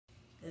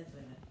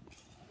Listen.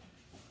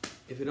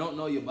 If you don't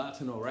know, you're about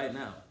to know right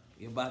now.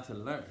 You're about to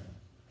learn.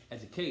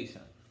 Education.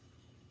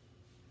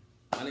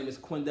 My name is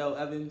Quindell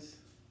Evans.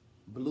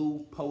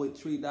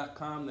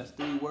 BluePoetry.com. That's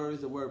 3 words.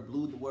 The word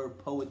blue, the word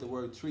poet, the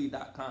word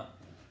tree.com.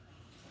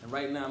 And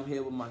right now I'm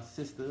here with my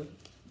sister,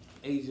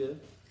 Asia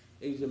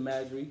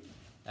Madry.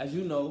 As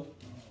you know,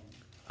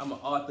 I'm an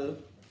author.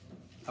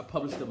 I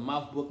published the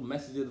Mouth book,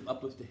 Messages of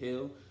Uplift the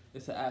Hill.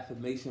 It's an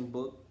affirmation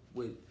book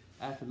with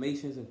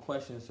affirmations and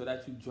questions so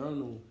that you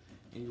journal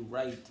and you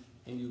write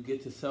and you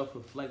get to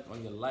self-reflect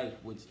on your life,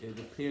 which it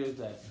appears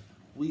that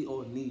we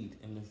all need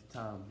in this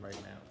time right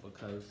now,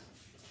 because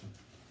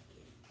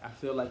I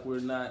feel like we're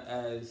not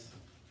as,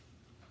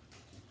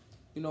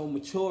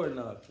 mature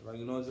enough,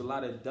 right? There's a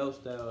lot of adults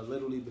that are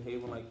literally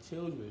behaving like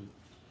children.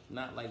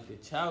 Not like they're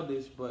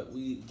childish, but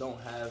we don't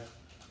have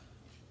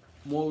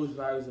morals,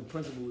 values, and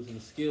principles and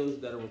the skills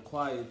that are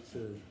required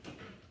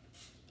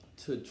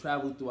to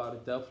travel throughout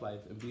adult life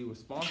and be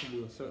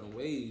responsible in certain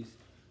ways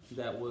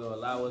that will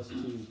allow us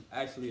to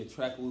actually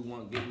attract what we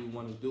want, get what we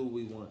want, and do what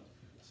we want.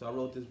 So I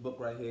wrote this book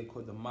right here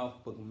called The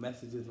Mouth Book,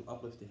 Messages of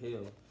Uplift the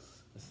Hill.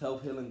 A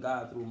self-healing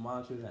guide through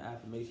mantras and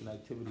affirmation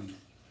activities.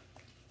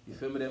 You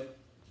feel me there?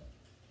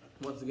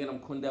 Once again, I'm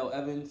Quindell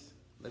Evans.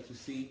 Let you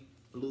see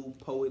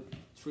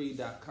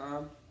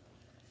BluePoetry.com.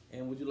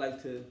 And would you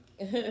like to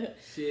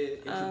introduce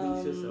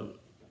yourself?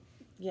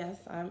 Yes,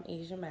 I'm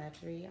Asia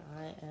Madry.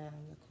 I am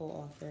the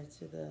co-author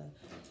to the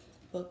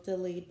book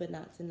Delayed But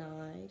Not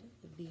Denied,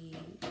 the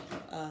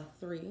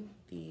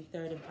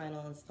third and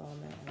final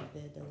installment of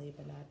the Delayed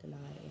But Not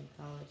Denied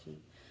anthology.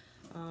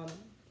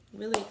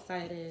 Really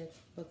excited.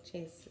 Book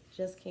Chase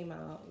just came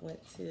out,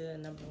 went to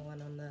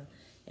 #1 on the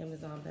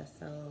Amazon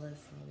bestseller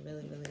list. So I'm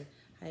really, really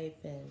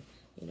hyped and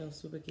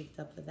super geeked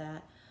up for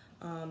that.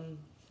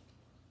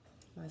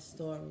 My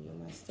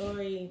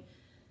story,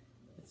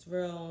 it's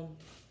real.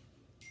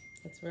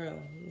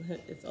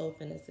 It's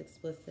open, it's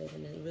explicit,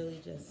 and it really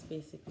just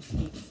basically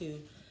speaks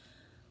to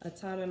a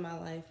time in my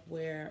life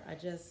where I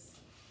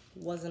just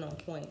wasn't on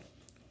point.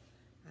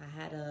 I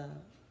had a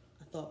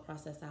thought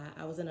process.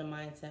 I was in a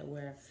mindset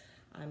where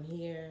I'm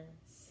here,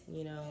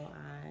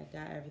 I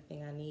got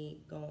everything I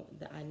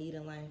need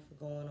in life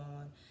going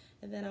on.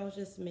 And then I was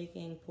just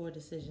making poor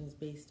decisions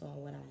based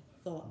on what I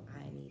thought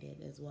I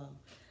needed as well.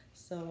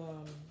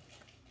 So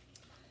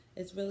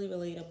it's really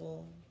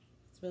relatable.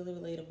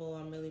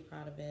 I'm really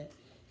proud of it.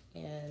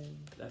 And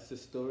that's the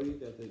story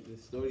the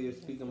story you're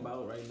speaking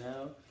about right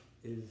now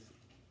is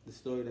the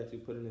story that you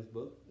put in this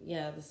book?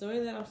 Yeah, the story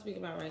that I'm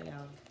speaking about right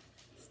now,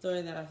 the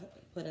story that I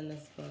put in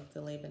this book,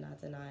 Delayed But Not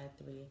Denied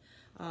 3.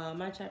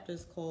 My chapter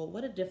is called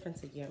What a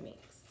Difference a Year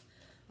Makes.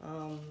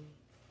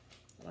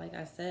 Like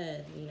I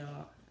said,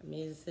 I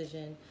made a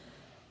decision,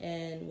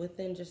 and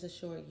within just a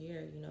short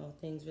year,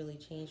 things really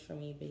changed for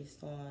me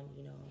based on,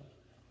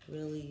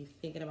 really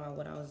thinking about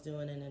what I was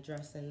doing and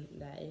addressing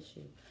that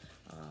issue.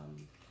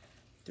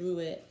 Through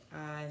it,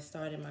 I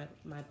started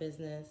my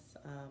business,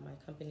 my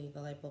company,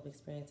 The Light Bulb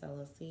Experience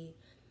LLC,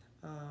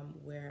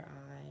 where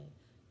I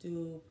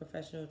do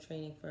professional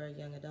training for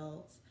young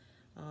adults,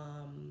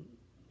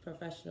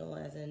 professional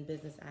as in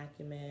business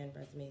acumen,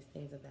 resumes,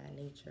 things of that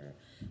nature,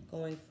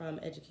 going from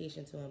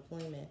education to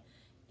employment.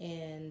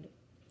 And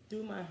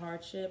through my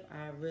hardship,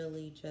 I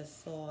really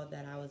just saw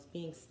that I was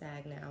being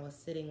stagnant. I was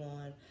sitting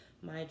on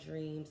my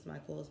dreams, my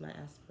goals, my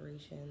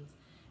aspirations,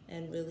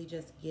 and really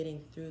just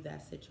getting through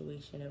that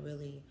situation. It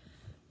really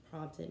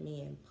prompted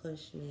me and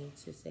pushed me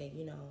to say,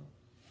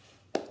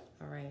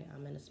 all right,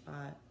 I'm in a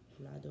spot.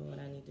 I'm not doing what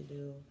I need to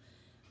do,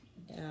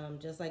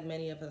 just like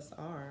many of us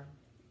are.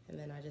 And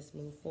then I just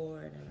moved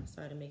forward and I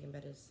started making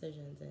better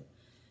decisions and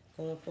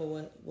going for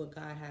what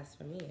God has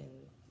for me.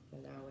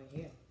 And now we're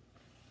here.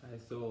 All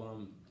right,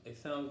 so it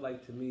sounds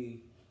like to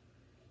me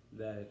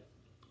that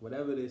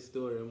whatever this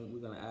story, we're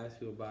going to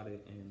ask you about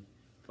it and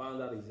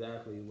find out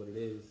exactly what it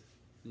is.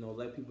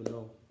 Let people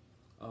know.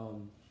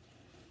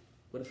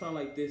 But it sounds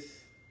like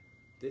this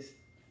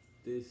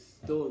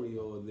story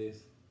or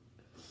this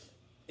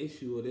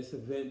issue or this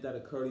event that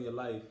occurred in your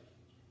life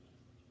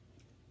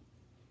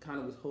kind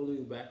of was holding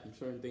you back from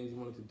certain things you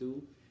wanted to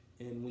do,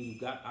 and when you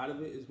got out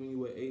of it is when you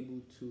were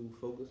able to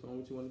focus on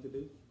what you wanted to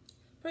do?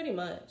 Pretty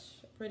much.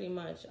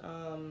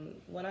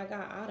 When I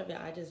got out of it,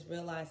 I just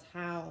realized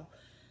how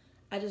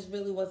I just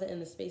really wasn't in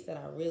the space that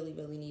I really,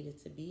 really needed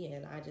to be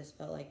in. I just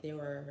felt like there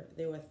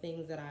were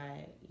things that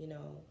I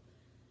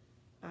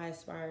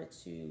aspired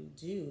to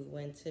do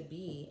and to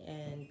be,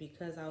 and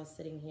because I was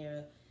sitting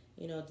here,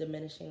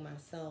 diminishing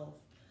myself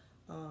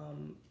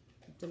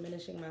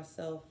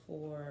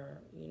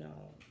for,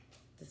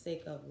 the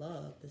sake of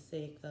love, the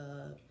sake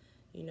of,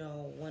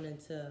 wanting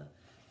to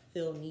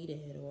feel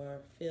needed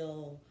or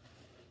feel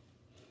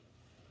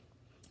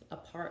a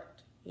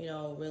part,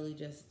 really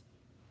just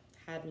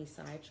had me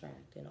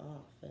sidetracked and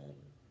off, and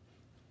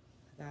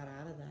I got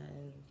out of that,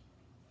 and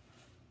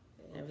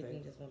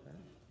everything just went bad.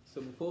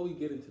 So before we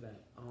get into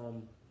that,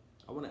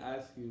 I want to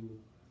ask you,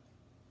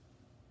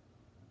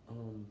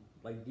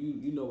 like,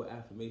 you know what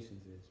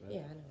affirmations is, right?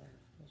 Yeah, I know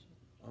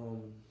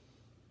affirmations.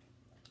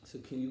 So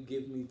can you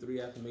give me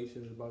 3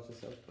 affirmations about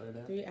yourself right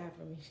now? 3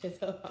 affirmations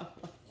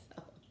about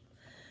myself.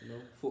 You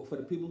know, for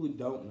the people who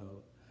don't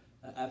know,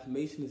 an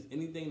affirmation is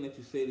anything that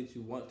you say that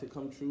you want to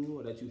come true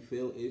or that you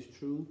feel is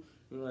true.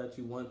 You know, that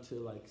you want to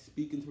like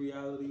speak into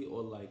reality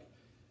or like,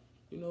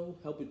 you know,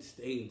 help it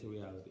stay into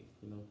reality.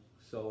 You know,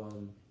 so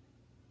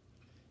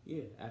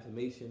yeah,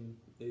 affirmation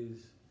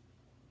is,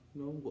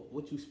 you know,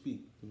 what you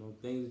speak. You know,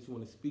 things that you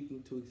want to speak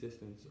into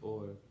existence,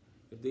 or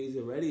if there's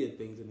already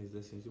things in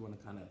existence, you want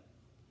to kind of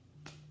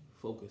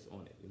focus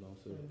on it. You know,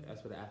 so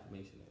that's what an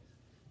affirmation is.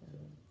 So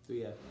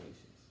 3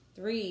 affirmations.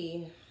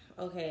 3.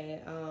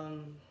 Okay.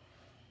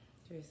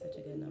 3 is such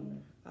a good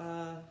number.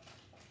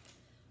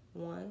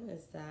 1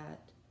 is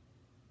that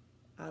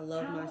I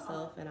love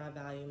myself and I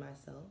value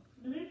myself.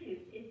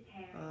 Bluetooth is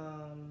paired.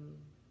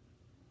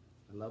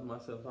 I love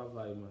myself. I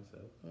value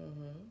myself.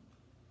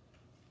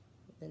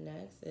 The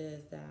next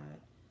is that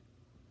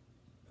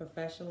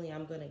professionally,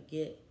 I'm gonna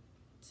get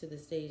to the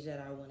stage that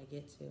I want to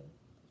get to.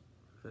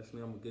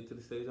 Professionally, I'm gonna get to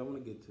the stage I want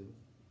to get to.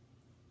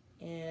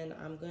 And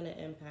I'm gonna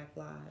impact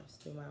lives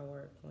through my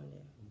work one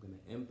day. I'm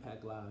gonna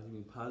impact lives. You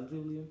mean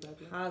positively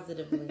impact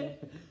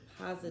lives?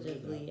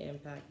 Positively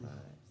impact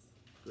lives.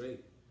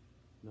 Great.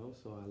 No,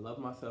 so I love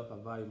myself.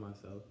 I value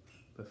myself.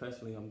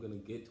 Professionally, I'm gonna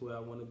get to where I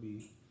want to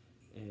be,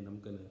 and I'm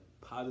gonna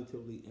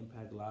positively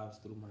impact lives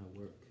through my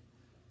work.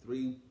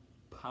 3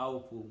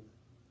 powerful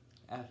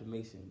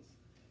affirmations.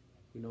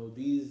 You know,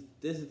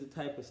 this is the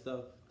type of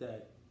stuff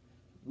that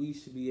we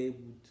should be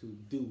able to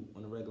do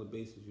on a regular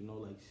basis. You know,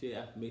 like share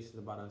affirmations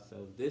about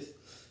ourselves. This,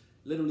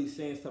 literally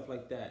saying stuff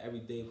like that every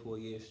day for a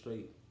year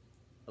straight,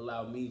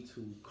 allowed me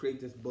to create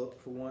this book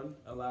for one.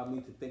 Allowed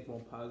me to think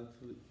more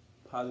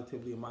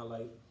positively in my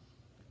life.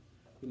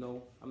 You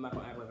know, I'm not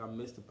gonna act like I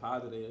missed the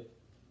positive,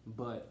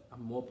 but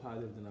I'm more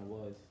positive than I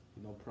was,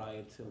 you know,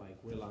 prior to like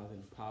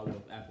realizing the power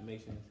of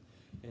affirmations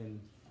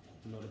and,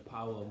 you know, the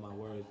power of my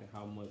words and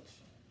how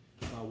much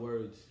my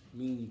words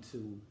mean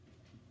to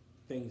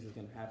things that's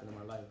gonna happen in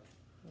my life.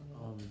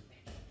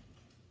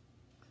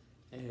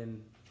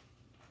 And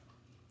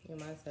your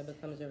mindset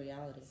becomes your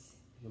reality.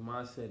 Your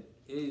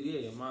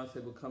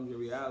mindset becomes your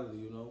reality.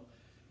 You know,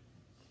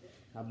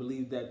 I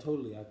believe that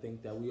totally. I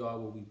think that we are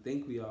what we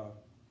think we are,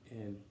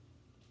 and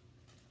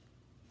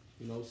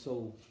you know,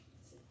 so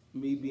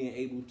me being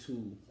able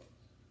to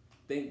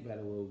think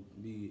better will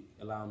be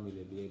allowing me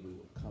to be able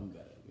to become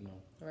better. You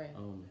know, right?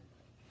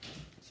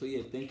 So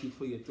yeah, thank you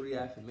for your 3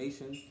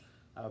 affirmations.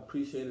 I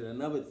appreciate it.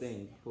 Another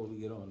thing before we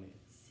get on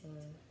there,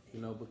 you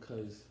know,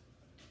 because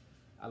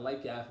I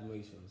like your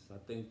affirmations. I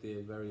think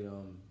they're very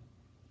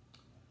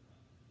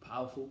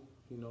powerful.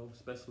 You know,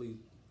 especially,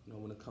 you know,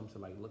 when it comes to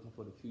like looking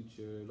for the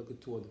future, looking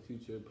toward the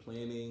future,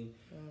 planning.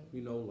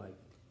 You know, like,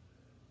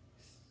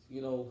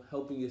 you know,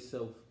 helping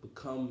yourself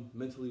become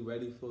mentally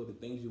ready for the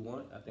things you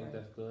want. I think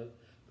that's good.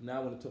 But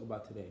now I want to talk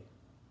about today.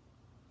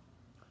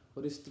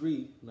 What is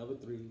 3? Number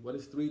 3. What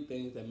is 3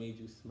 things that made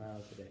you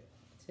smile today?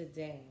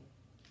 Today.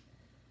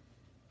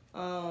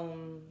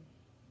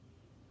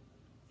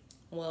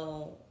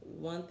 Well,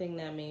 one thing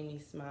that made me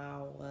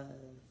smile was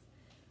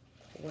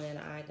when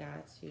I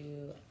got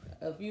to,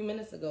 a few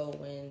minutes ago,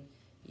 when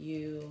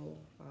you,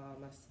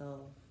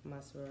 myself, my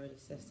sorority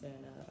sister,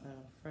 and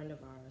a friend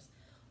of ours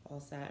all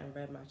sat and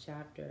read my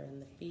chapter,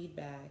 and the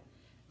feedback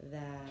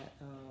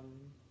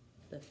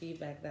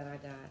that I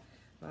got,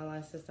 my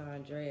line sister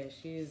Andrea,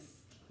 she's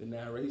the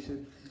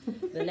narration.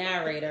 The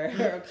narrator,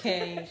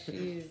 okay?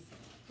 She's,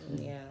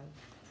 yeah.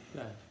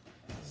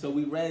 So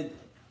we read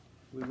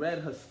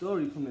her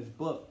story from this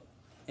book,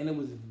 and it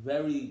was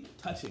very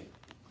touching.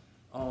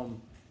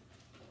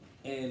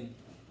 And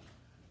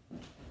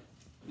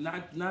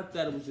not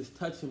that it was just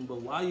touching,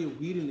 but while you're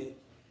reading it,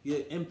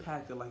 you're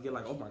impacted. Like you're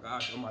like, oh my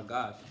gosh.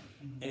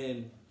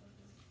 And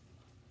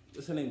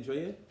what's her name,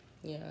 Drea?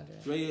 Yeah,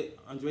 Andrea.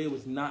 Andrea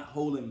was not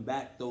holding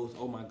back those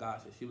oh my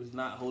gosh. She was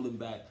not holding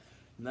back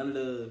none of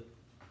the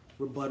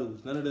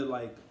rebuttals, none of the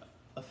like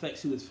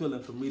effects she was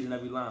feeling from reading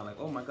every line. Like,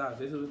 oh my gosh,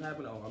 this is what's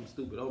happening. Oh, I'm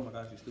stupid. Oh my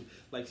gosh, you're stupid.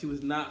 Like she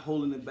was not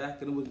holding it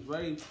back, and it was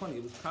very funny.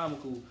 It was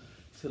comical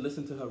to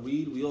listen to her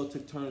read. We all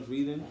took turns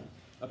reading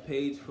a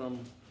page from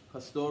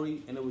her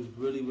story, and it was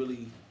really,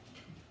 really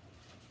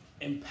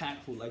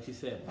impactful. Like she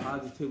said,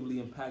 positively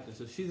impactful.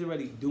 So she's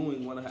already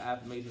doing one of her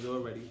affirmations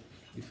already.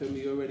 You feel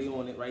me? You're already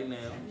on it right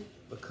now,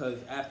 because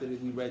after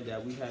we read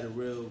that, we had a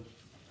real,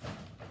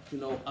 you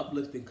know,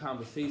 uplifting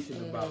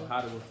conversation about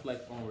how to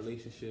reflect on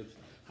relationships,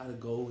 how to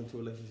go into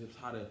relationships,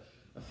 how to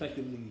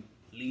effectively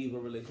leave a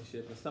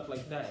relationship and stuff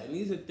like that. And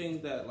these are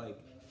things that, like,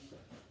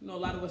 you know, a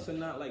lot of us are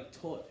not like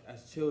taught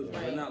as children.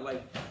 Right. We're not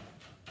like,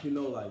 you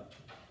know, like,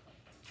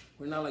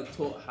 we're not like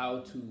taught how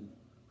to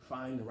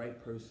find the right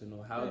person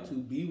or how to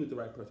be with the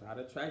right person, how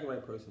to attract the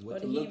right person,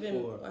 what to look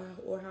for.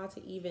 Or how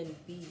to even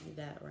be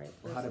that right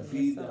person. Or how to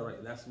be that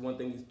right. That's one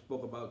thing we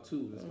spoke about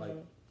too. It's like,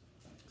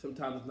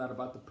 sometimes it's not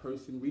about the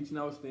person reaching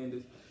our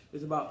standards.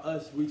 It's about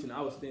us reaching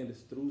our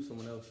standards through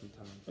someone else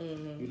sometimes.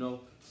 You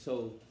know?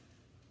 So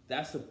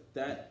that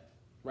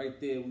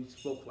right there, we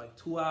spoke for like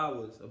 2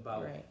 hours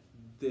about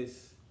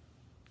this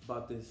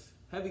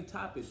heavy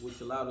topic, which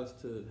allowed us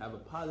to have a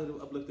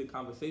positive, uplifting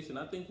conversation.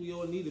 I think we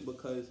all need it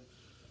because,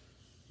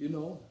 you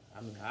know,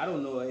 I mean, I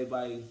don't know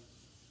everybody's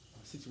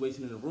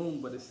situation in the room,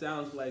 but it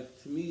sounds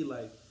like to me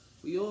like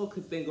we all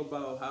could think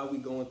about how we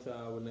go into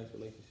our next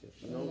relationship.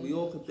 You know, we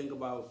all could think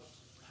about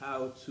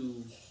how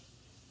to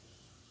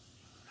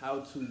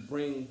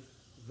bring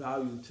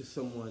value to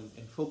someone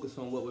and focus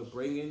on what we're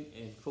bringing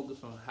and focus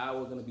on how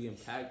we're going to be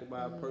impacted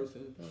by a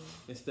person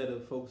instead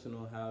of focusing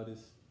on how this,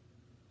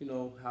 you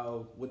know,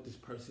 how what this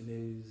person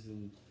is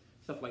and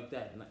stuff like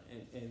that.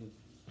 And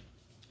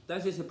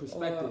that's just a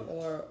perspective.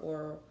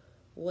 Or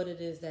what it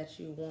is that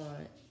you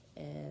want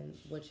and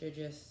what you're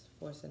just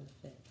forcing to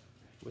fit.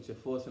 What you're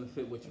forcing to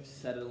fit, what you're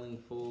settling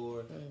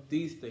for,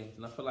 these things.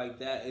 And I feel like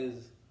that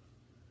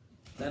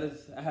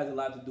has a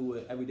lot to do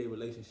with everyday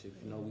relationships.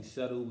 You know, we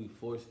settle, we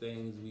force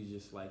things, we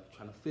just like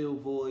trying to fill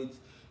voids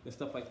and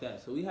stuff like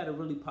that. So we had a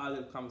really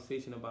positive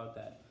conversation about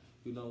that.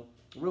 You know,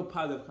 real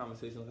positive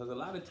conversation because a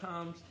lot of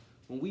times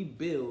when we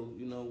build,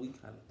 you know, we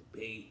kind of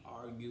debate,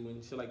 argue,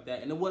 and shit like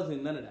that. And it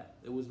wasn't none of that.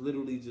 It was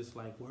literally just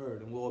like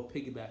word, and we're all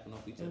piggybacking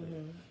off each other.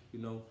 You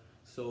know,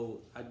 so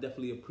I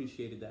definitely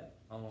appreciated that.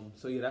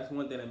 So yeah, that's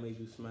one thing that made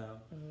you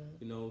smile.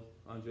 You know,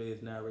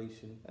 Andrea's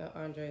narration.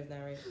 Andrea's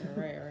narration.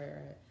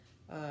 Right.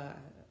 I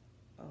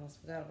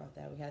almost forgot about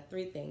that. We had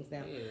 3 things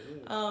now.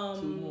 Yeah.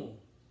 2 more.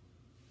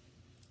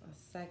 A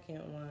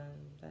second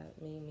one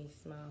that made me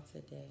smile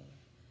today.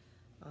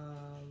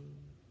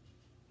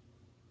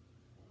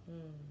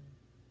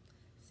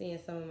 Seeing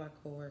some of my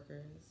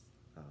coworkers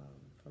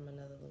from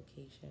another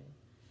location.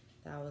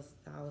 That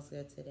was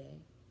good today.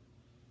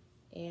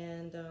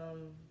 And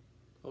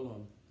hold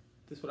on.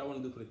 This is what I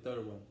want to do for the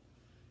third one.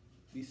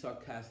 Be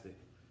sarcastic.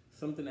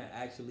 Something that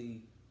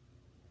actually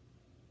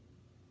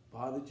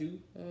bothered you,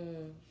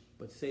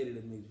 but say that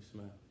it made you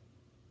smile.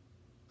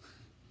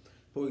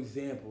 For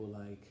example,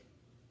 like,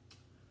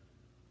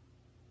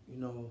 you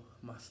know,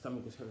 my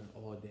stomach was hurting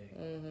all day.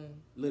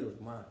 Literally,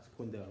 mine's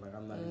Quindell. Like,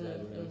 I'm not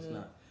exaggerating. It's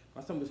not.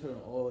 My stomach was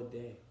hurting all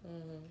day.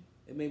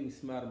 It made me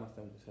smile that my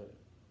stomach was hurting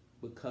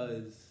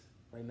because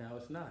right now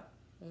it's not.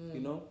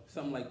 You know,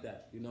 something like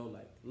that. You know,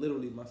 like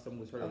literally my stomach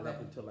was hurting up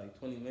until like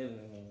 20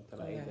 minutes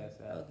until I ate that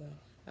salad. Okay.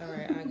 All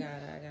right, I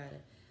got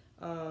it.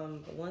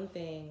 But one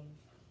thing,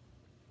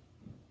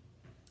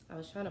 I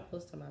was trying to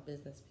post on my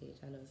business page.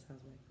 I know it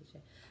sounds like cliche.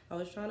 I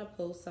was trying to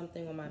post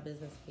something on my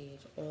business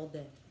page all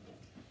day,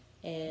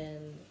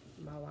 and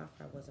my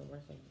Wi-Fi wasn't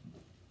working.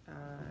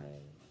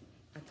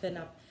 I could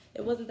not.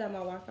 It wasn't that my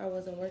Wi-Fi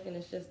wasn't working.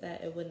 It's just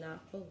that it would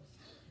not post.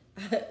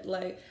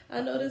 Like, I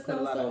know this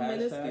sounds so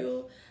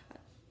minuscule.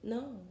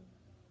 No.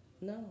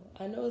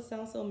 I know it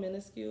sounds so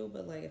minuscule,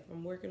 but like if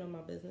I'm working on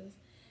my business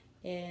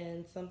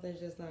and something's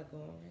just not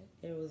going right,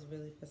 it was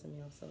really pissing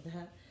me off. So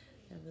that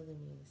really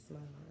made me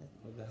smile.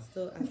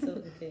 I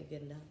still can't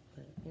get enough,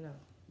 but you know.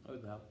 No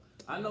doubt.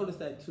 I noticed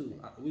that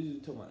too. We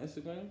usually talk about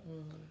Instagram.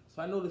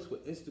 So I noticed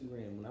with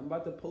Instagram, when I'm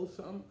about to post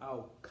something,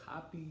 I'll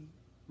copy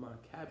my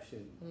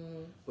caption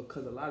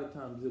because a lot of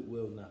times it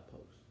will not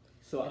post.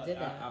 So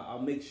I'll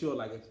make sure,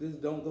 like, if this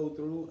don't go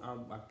through,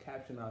 my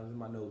caption out in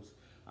my notes,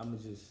 I'm going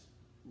to just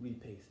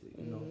repaste it,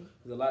 you know?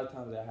 Because a lot of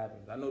times that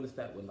happens. I noticed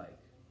that with, like,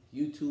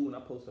 YouTube, when I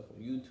post stuff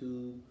on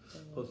YouTube,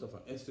 post stuff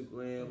on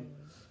Instagram.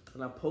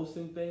 When I'm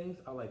posting things,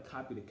 I, like,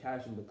 copy the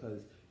caption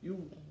because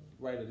you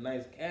write a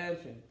nice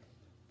caption,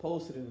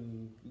 post it, and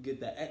you get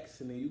the X,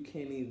 and then you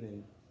can't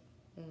even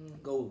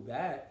go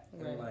back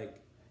and, like,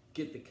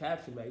 get the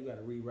caption back. You got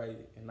to rewrite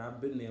it. And I've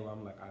been there where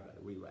I'm like, I got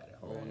to rewrite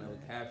a whole nother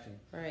caption.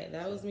 Right.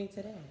 That was me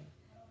today.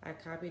 I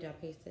copied, I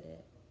pasted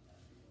it.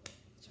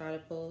 Try to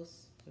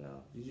post.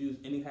 No. Did you use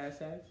any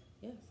hashtags?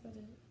 Yes, I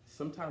did.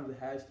 Sometimes the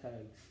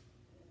hashtags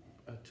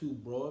are too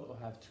broad or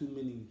have too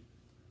many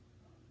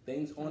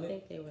things on it. I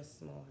think they were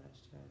small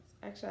hashtags.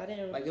 Actually, I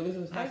didn't. Like, it was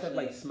a hashtag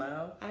like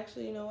smile?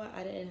 Actually, you know what?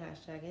 I didn't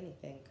hashtag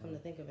anything. Come to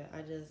think of it,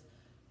 I just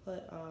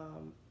put,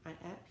 I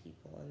at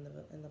people in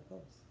the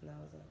post. And that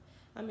was it.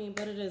 I mean,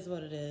 but it is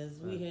what it is.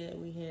 Right.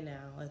 We here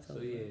now. It's over.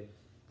 So, yeah,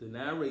 the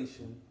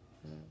narration,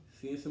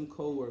 seeing some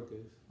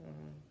coworkers,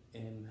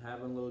 and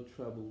having a little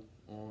trouble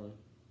on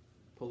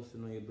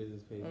posting on your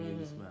business page made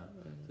you smile.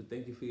 So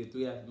thank you for your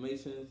 3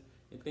 affirmations,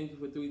 and thank you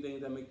for 3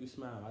 things that make you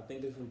smile. I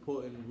think it's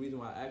important. The reason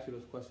why I ask you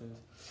those questions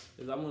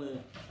is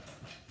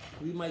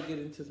we might get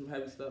into some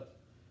heavy stuff,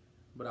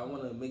 but I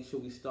want to make sure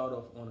we start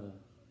off on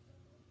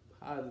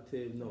a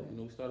positive note. You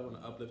know, we start off on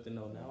an uplifting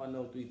note. Now I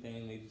know 3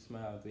 things made you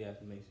smile, 3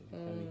 affirmations.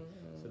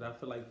 So I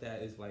feel like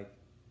that is like,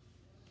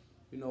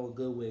 you know, a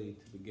good way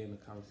to begin the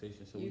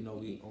conversation. So we know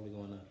we only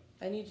going up.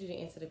 I need you to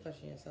answer the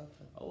question yourself,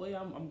 though. Oh,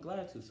 yeah, I'm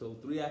glad to. So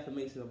 3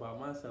 affirmations about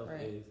myself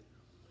is,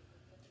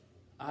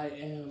 I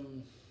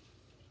am,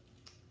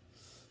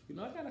 you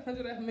know, I got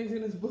 100 affirmations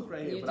in this book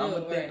right here, but I'm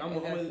gonna take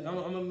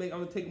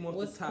them off the top.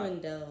 What's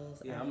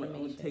Quindell's I'm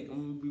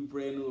gonna be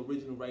brand new,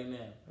 original right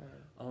now.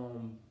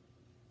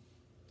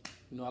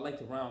 You know, I like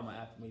to rhyme my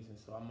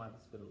affirmations, so I might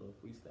spit a little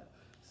freestyle.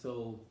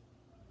 So,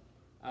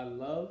 I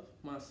love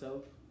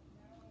myself.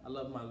 I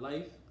love my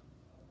life.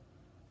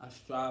 I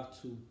strive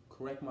to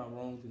correct my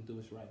wrongs and do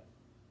what's right.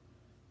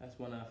 That's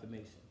one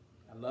affirmation.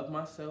 I love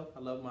myself. I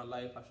love my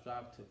life. I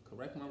strive to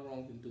correct my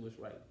wrongs and do what's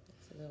right.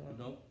 That's a good one. You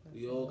know, That's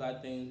we all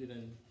got things we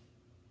done.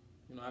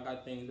 You know, I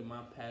got things in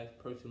my past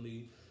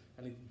personally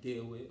I need to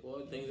deal with,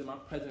 or things in my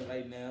present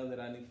right now that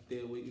I need to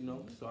deal with. You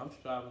know, so I'm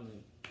striving to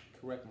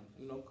correct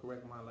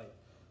my life.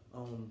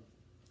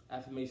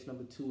 Affirmation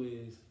number 2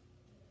 is,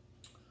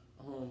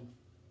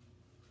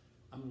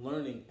 I'm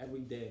learning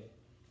every day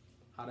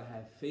how to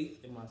have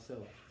faith in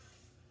myself.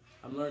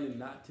 I'm learning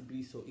not to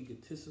be so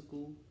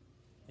egotistical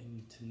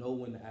and to know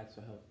when to ask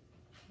for help.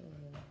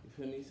 You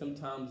feel me?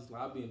 Sometimes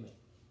I'll be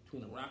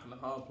between a rock and a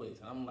hard place,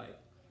 and I'm like,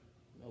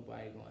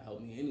 nobody gonna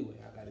help me anyway.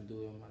 I gotta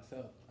do it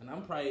myself. And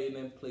I'm probably in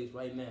that place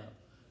right now,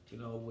 you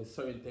know, with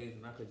certain things,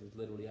 and I could just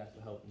literally ask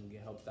for help and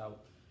get helped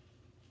out.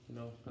 You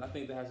know, and I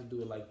think that has to do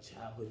with like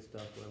childhood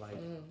stuff, where like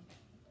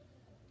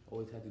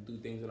always had to do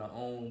things on our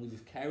own. We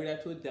just carry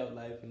that to adult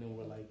life, and then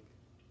we're like,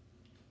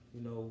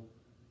 you know,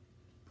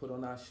 put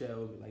on our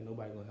shell, like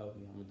nobody gonna help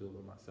me. I'm gonna do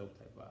it by myself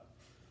type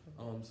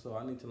vibe. So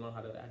I need to learn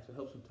how to ask for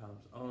help sometimes.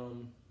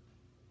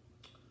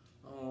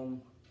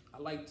 I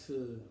like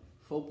to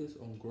focus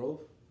on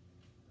growth.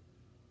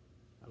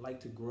 I like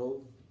to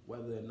grow,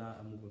 whether or not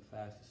I'm moving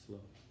fast or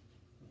slow.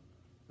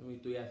 I mean,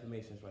 3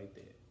 affirmations right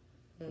there.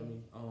 I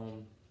mean,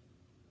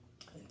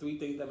 3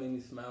 things that made me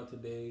smile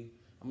today.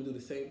 I'm gonna do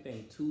the same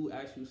thing. 2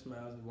 actual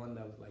smiles and 1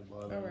 that was like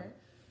bothering me.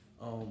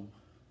 All right.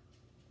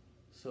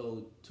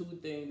 So 2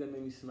 things that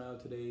made me smile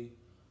today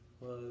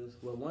was,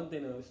 well, one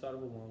thing that we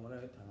started with one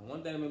at a time.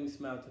 One thing that made me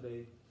smile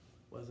today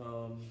was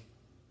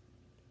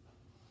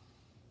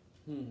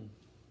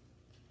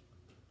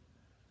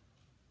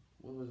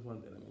what was one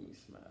thing that made me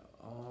smile?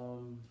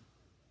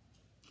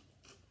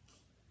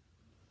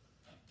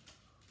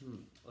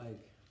 Like,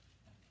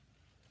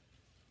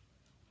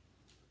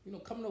 you know,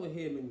 coming over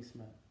here made me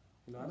smile.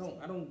 You know,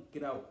 I don't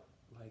get out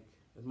like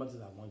as much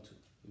as I want to.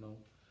 You know,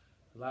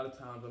 a lot of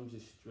times I'm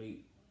just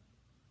straight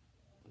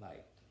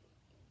like,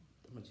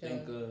 I'm a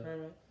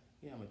thinker.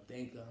 Yeah, I'm a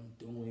thinker. I'm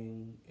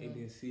doing A,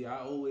 B, and C. I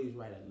always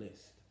write a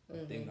list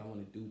of things I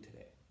want to do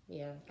today.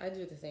 Yeah, I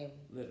do the same.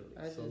 Literally.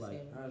 I do the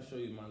same. I'll show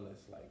you my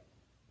list. Like,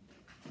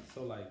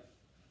 so like,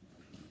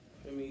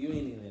 I mean, you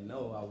ain't even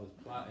know I was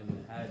plotting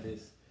to have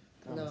this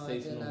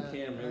conversation on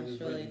camera. It was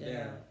written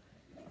down.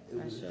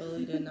 I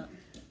surely did not.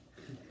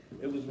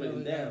 It was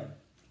written down.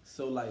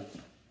 So like,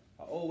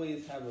 I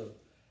always have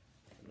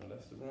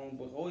that's the wrong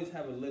book. I always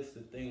have a list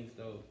of things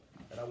though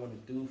that I want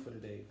to do for the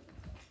day.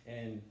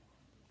 And,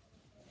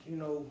 you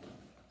know,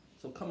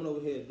 so coming over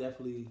here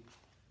definitely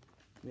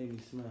made me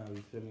smile,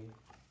 you feel me?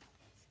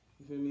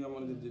 You feel me? I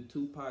wanted to do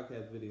 2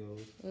 podcast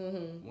videos.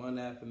 1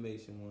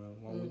 affirmation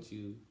one with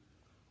you.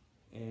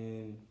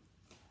 And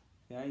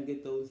I didn't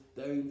get those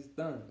things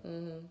done.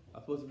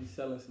 I'm supposed to be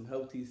selling some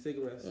healthy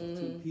cigarettes to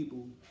 2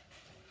 people.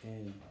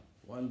 And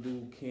 1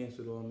 dude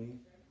canceled on me.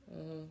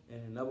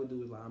 And another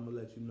dude was like, I'm going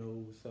to let you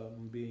know what's up.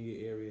 I'm be in your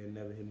area and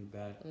never hit me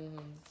back.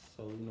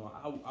 So, you know,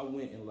 I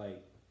went and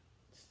like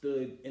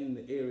stood in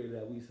the area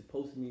that we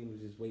supposed to be and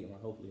was just waiting,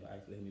 like, hopefully he'll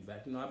actually hit me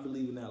back. You know, I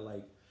believe in that,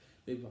 like,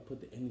 maybe if I put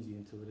the energy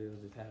into it,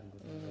 it'll just happen,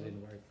 but that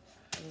didn't work.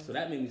 So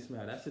that made me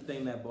smile. That's the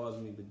thing that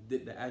bothers me, but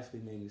that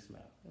actually made me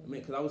smile. I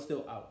mean, because I was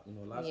still out, you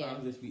know, a lot of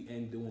times just be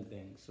in doing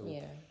things. So,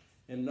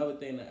 and another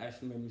thing that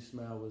actually made me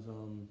smile was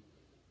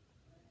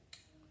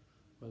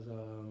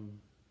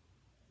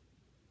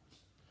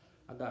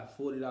I got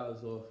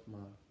 $40 off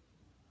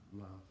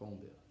my phone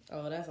bill.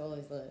 Oh, that's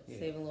always good. Yeah.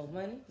 Save a little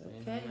money.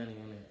 Saving money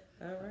on it.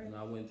 All right. And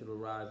I went to the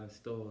Rising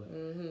store.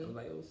 I'm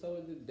like, oh, so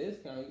with the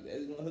discount,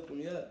 that's gonna hook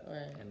me up.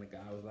 Right. And the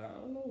guy was like, I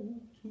don't know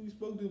who you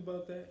spoke to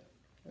about that.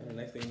 And the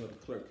next thing you know, the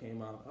clerk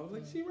came out. I was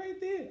like, she right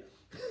there.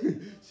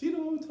 She the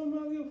one who told me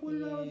I was getting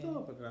 $40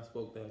 off. And then I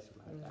spoke to her. She was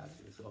like, I got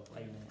you. It's off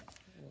right now.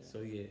 So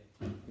yeah,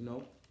 you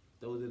know,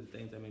 those are the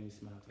things that made me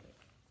smile today.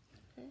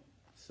 Okay.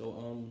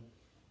 So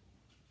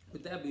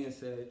with that being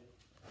said,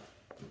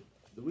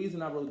 the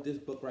reason I wrote this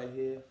book right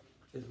here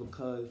is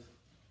because,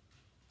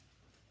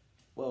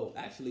 well,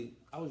 actually,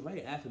 I was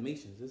writing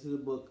affirmations. This is a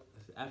book.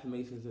 There's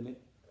affirmations in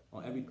it.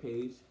 On every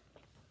page,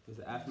 there's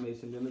an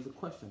affirmation, then there's a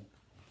question.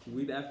 You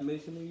read the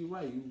affirmation and you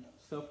write. You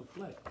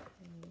self-reflect.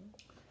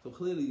 So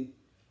clearly,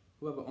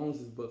 whoever owns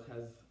this book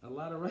has a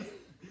lot of writing.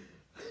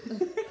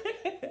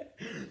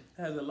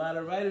 Has a lot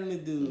of writing to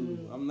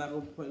do. I'm not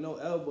gonna put no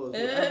elbows.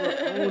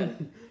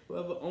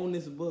 Whoever own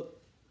this book,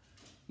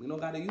 you know,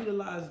 gotta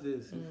utilize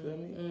this. You feel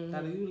me?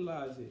 Gotta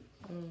utilize it.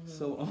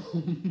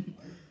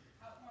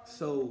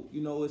 So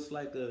you know, it's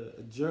like a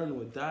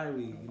journal, a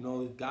diary. You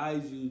know, it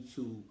guides you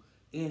to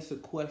answer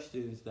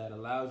questions that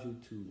allows you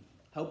to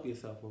help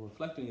yourself or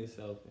reflect on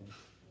yourself and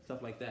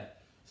stuff like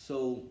that.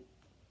 So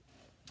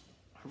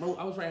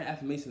I was writing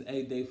affirmations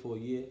every day for a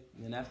year,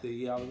 and then after a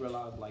year, I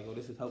realized like, oh,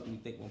 this is helping me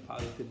think more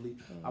positively.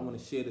 I want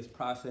to share this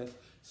process,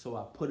 so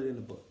I put it in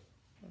a book.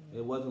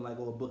 It wasn't like,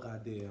 oh, a book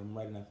idea. I'm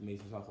writing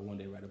affirmations, so I could one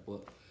day write a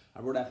book.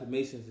 I wrote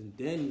affirmations, and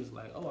then it was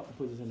like, oh, I can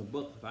put this in a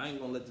book. If I ain't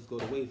gonna let this go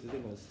to waste, it's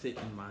gonna sit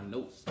in my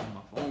notes on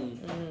my phone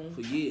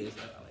for years.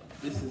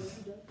 Like, this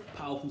is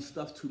powerful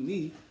stuff to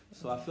me,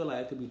 So I feel like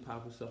it could be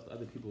powerful stuff to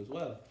other people as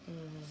well.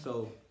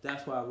 So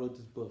that's why I wrote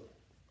this book.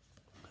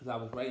 Because I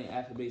was writing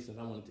affirmations.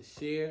 I wanted to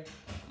share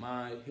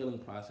my healing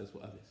process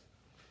with others.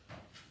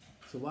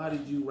 So why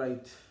did you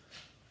write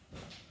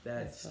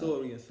that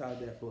story inside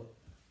that book?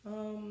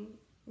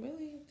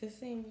 Really the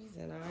same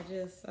reason. I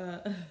just,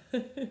 I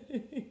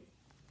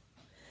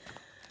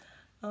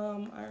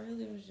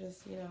really was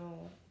just,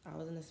 I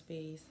was in a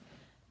space.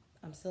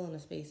 I'm still in a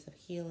space of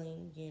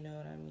healing. You know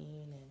what I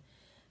mean? And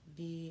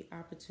the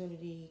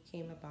opportunity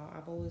came about.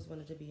 I've always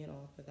wanted to be an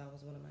author. That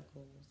was one of my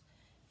goals.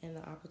 And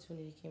the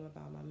opportunity came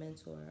about. My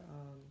mentor,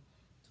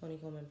 Tony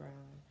Coleman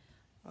Brown,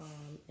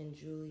 and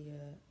Julie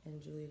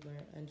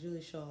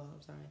Shaw.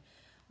 I'm sorry,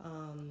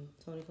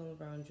 Tony Coleman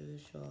Brown and Julie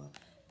Shaw.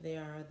 They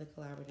are the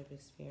collaborative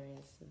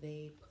experience.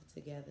 They put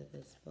together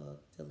this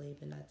book, Delay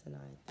But Not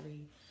Denied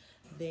 3.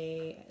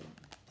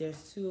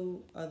 There's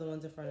 2 other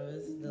ones in front of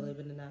us, Delay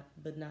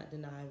But Not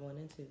Denied 1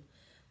 and 2.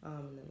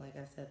 And like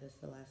I said, this is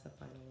the last and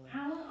final one.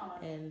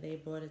 And they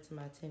brought it to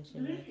my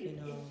attention, like,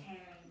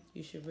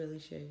 you should really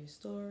share your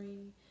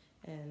story,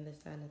 and this,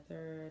 that, and the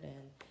third.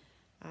 And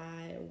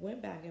I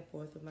went back and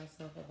forth with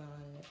myself about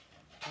it.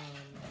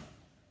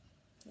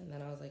 And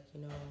then I was like,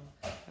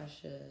 I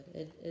should.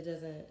 It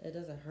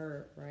doesn't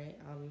hurt, right?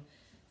 I'm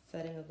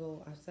setting a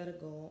goal. I've set a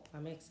goal.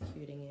 I'm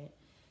executing it.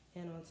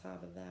 And on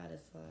top of that,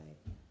 it's like,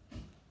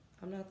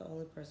 I'm not the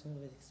only person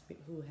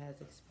who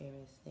has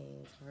experienced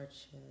things,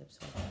 hardships,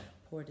 or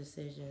poor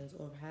decisions,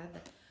 or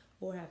have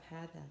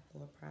had that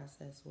thought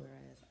process.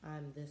 Whereas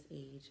I'm this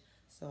age,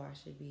 so I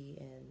should be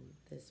in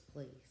this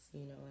place.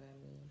 You know what I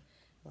mean?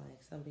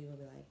 Like, some people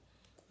be like,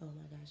 "Oh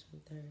my gosh,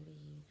 I'm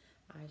 30.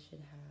 I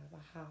should have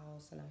a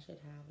house, and I should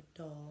have a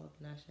dog,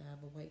 and I should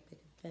have a white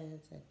picket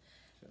fence." And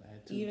I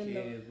had 2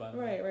 kids by now.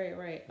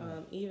 Right.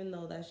 Even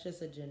though that's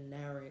just a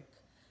generic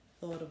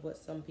thought of what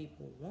some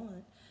people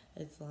want,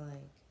 it's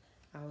like,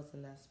 I was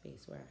in that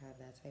space where I had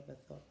that type of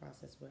thought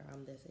process where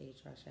I'm this age,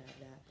 so I should have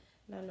that.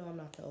 And I know I'm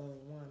not the only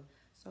one.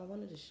 So I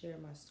wanted to share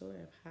my story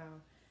of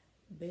how,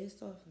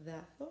 based off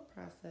that thought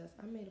process,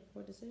 I made a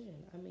poor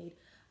decision. I made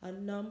a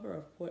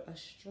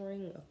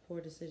string of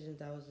poor decisions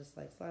that was just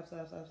like slap,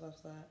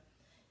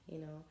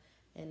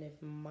 And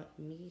if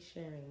me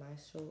sharing my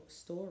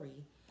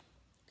story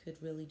could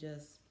really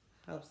just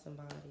help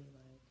somebody,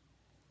 like,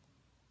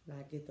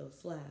 not get those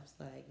slaps,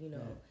 like,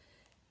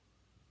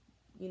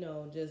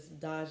 just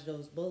dodge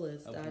those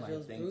bullets, dodge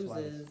those bruises.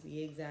 Twice.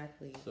 Yeah,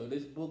 exactly. So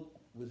this book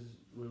was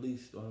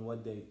released on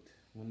what date?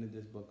 When did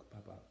this book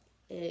pop out?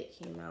 It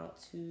came out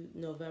to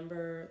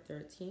November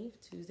 13th,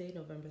 Tuesday,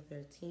 November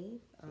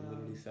 13th. So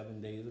literally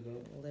 7 days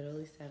ago?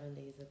 Literally 7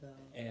 days ago.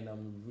 And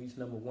reached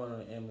number 1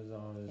 on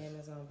Amazon.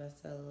 Amazon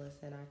bestseller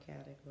list in our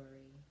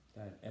category.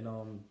 Right.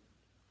 And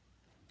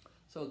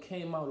so it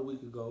came out a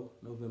week ago,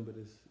 November,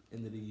 this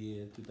end of the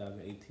year,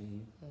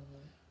 2018.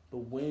 But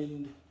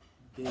when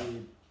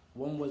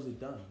was it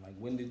done? Like,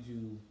 when did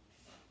you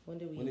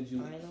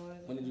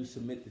finalize? When did you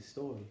submit the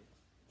story?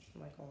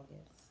 Like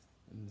August.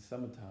 In the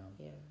summertime.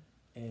 Yeah.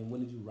 And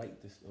when did you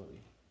write the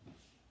story?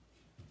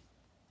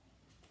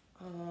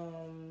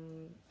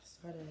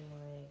 Started in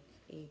like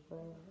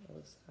April. It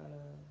was kind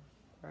of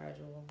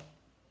gradual.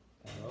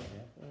 Oh,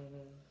 okay.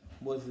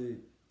 Was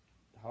it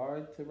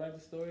hard to write the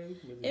story?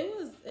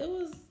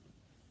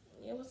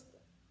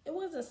 It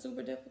wasn't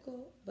super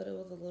difficult, but it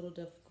was a little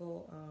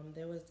difficult.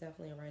 There was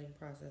definitely a writing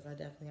process. I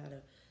definitely had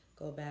to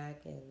go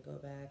back and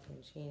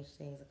change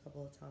things a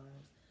couple of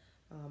times.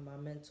 My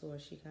mentor,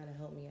 she kind of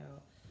helped me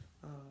out.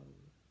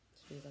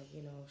 She was like,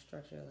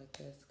 structure it like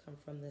this, come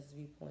from this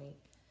viewpoint,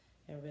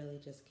 and really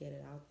just get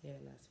it out there.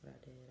 And that's what I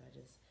did. I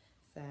just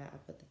sat, I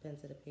put the pen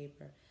to the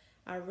paper.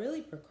 I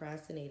really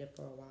procrastinated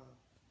for a while.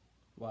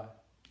 Why?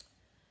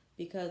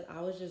 Because I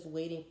was just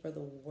waiting for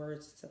the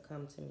words to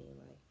come to me.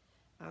 Like,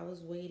 I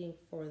was waiting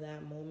for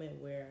that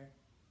moment where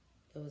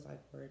it was like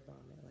word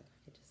vomit. Like,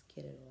 I could just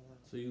get it all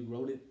out. So you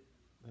wrote it,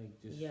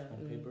 like, just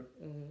on paper?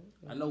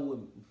 I know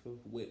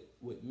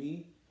with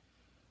me,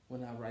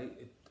 when I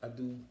write, I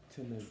do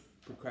tend to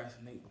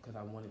procrastinate because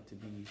I want it to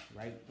be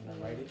right when I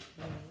write it.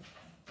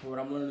 So what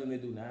I'm learning to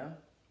do now,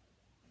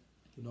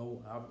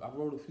 I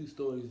wrote a few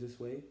stories this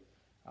way.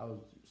 I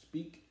would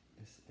speak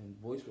and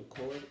voice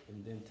record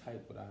and then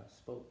type what I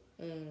spoke.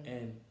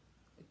 And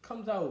it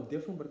comes out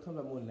different, but it comes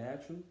out more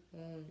natural,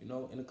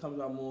 and it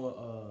comes out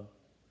more,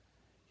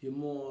 you're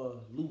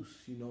more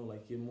loose,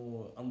 like you're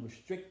more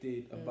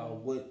unrestricted about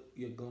what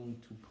you're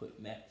going to put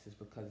next. It's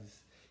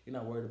because you're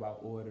not worried about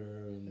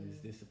order and is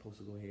this supposed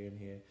to go here and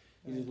here.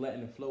 You're just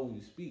letting it flow when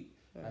you speak,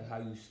 like how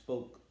you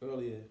spoke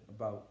earlier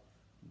about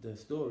the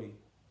story.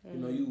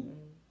 You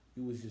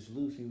was just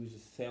loose, you was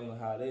just telling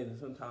how it is, and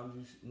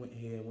sometimes you went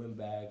here and went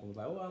back and was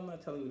like, I'm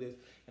not telling you this.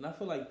 And I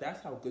feel like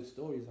that's how good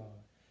stories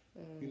are,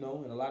 and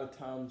a lot of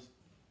times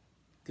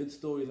good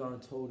stories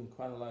aren't told in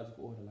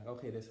chronological order, like,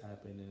 okay, this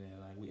happened, and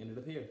then, like, we ended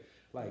up here.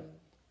 Like,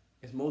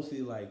 it's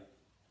mostly, like,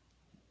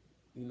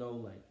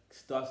 like,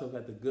 starts off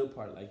at the good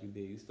part, like you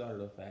did. You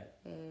started off at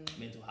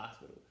mental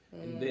hospital,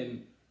 and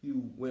then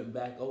you went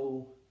back,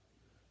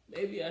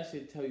 maybe I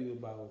should tell you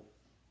about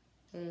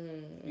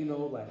You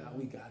know, like how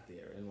we got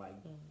there and like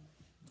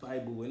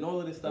Bible and all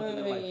of this stuff, and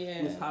then like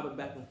we was hopping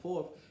back and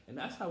forth, and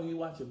that's how when you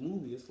watch a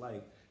movie, it's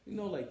like, you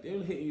know, like they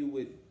hit you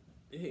with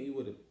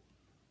a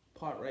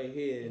part right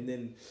here, and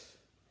then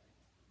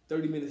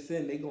 30 minutes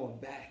in they going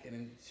back and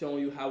then showing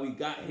you how we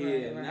got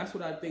here, and that's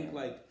what I think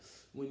like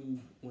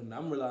when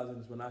I'm realizing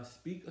is when I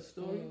speak a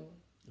story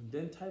and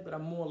then type it,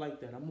 I'm more like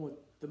that. I'm more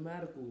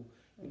thematical,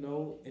 you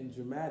know, and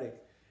dramatic.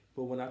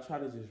 But when I try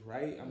to just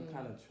write, I'm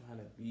kind of trying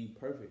to be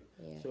perfect.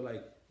 So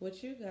like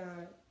what you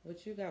got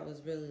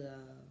was really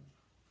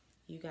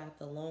you got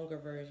the longer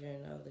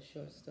version of the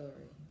short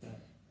story,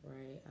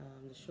 right?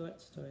 The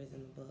short stories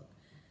in the book.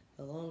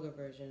 The longer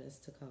version is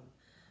to come.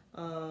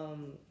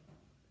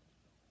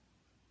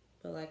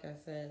 But like I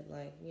said,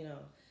 like, you know,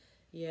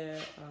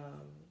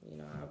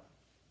 I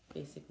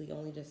basically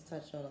only just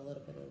touched on a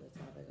little bit of the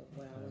topic of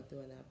what I went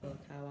through in that book,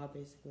 how I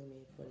basically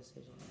made poor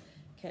decisions,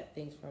 kept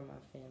things from my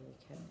family,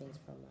 kept things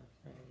from my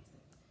friends,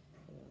 and,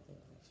 you know,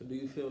 things like that. So do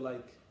you feel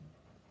like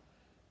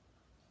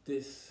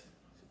this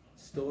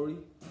story,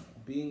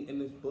 being in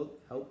this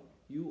book, helped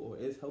you or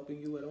is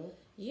helping you at all?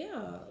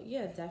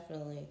 Yeah,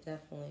 definitely.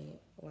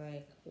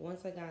 Like,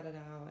 once I got it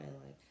out and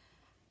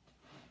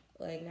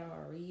like now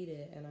I read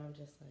it and I'm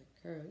just like,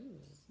 girl,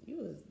 you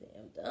was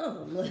damn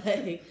dumb.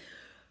 Like,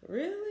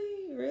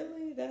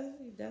 really?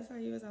 That's how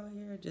you was out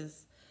here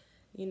just,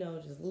 you know,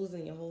 just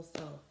losing your whole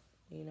self.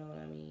 You know what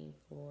I mean?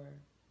 For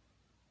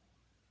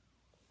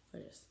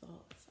just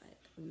thoughts, like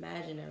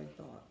imaginary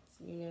thoughts.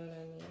 You know what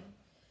I mean?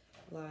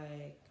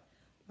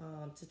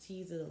 Like, to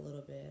tease it a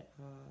little bit,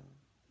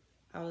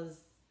 I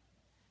was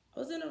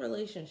in a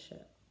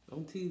relationship.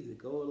 Don't tease it.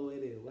 Go all the way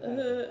there. What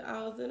happened?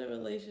 I was in a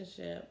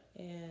relationship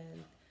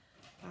and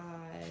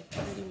I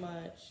pretty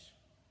much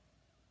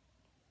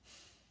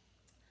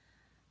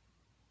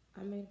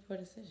I made a poor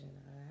decision.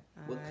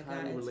 What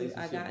kind of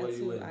relationship were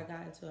you in? I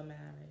got into a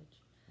marriage.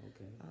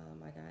 Okay.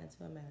 I got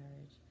into a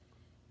marriage,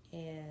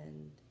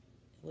 and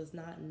it was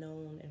not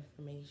known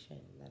information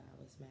that I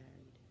was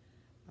married.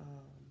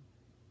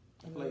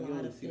 I feel like you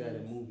only see that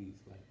in movies,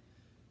 like.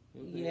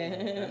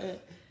 Yeah.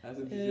 That's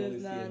what it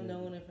was not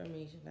known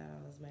information that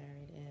I was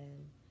married,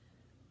 and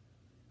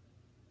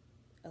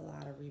a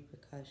lot of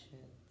repercussions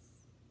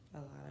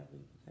came out of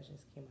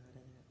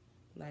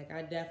that. Like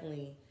I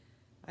definitely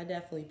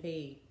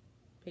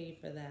paid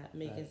for that,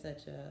 making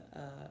such a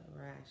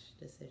rash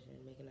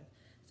decision, making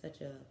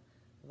such a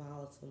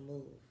volatile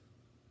move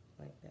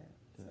like that.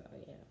 So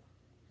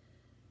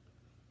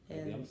yeah.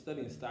 And I'm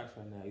studying stocks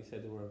right now. You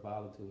said the word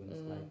volatile, and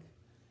it's like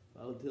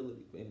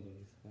volatility. But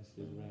anyways, that's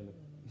just random.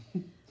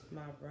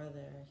 My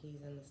brother,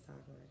 he's in the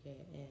stock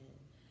market, and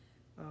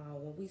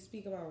when we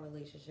speak about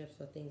relationships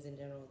or things in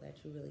general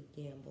that you really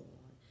gamble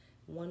on,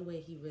 one way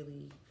he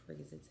really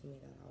phrased it to me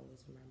that I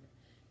always remember,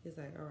 he's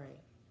like, all right,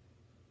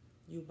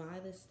 you buy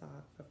this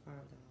stock for $5,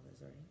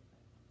 right?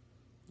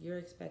 You're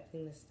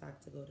expecting this stock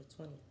to go to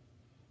 20.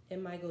 It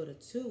might go to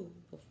 2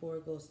 before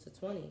it goes to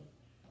 20,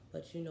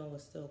 but you know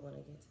it's still going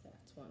to get to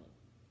that 20,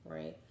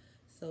 right?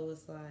 So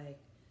it's like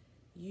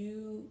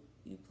you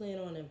plan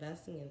on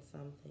investing in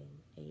something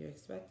and you're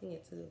expecting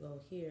it to go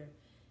here.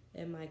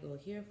 It might go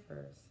here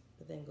first,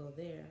 but then go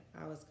there.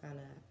 I kind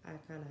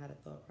of had a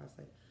thought process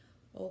like,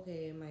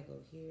 okay, it might go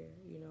here,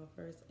 you know,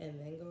 first and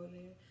then go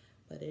there.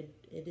 But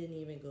it didn't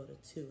even go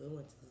to 2. It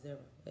went to 0.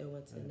 It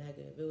went to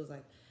negative. It was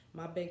like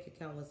my bank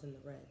account was in the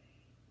red.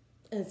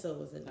 And so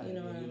was it, you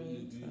know what I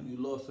mean? You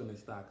lost on the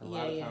stock. A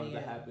lot of times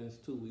that happens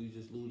too, where you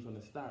just lose on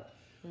the stock.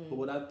 But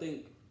what I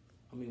think,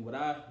 what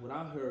I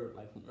heard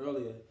like from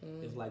earlier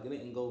is like it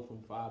didn't go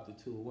from 5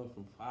 to 2. It went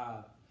from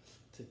 5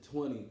 to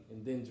 20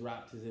 and then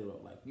dropped to 0.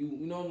 Like you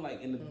know,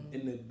 like in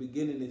the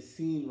beginning it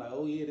seemed like,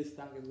 oh yeah, this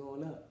stock is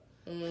going up.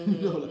 You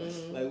know,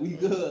 like we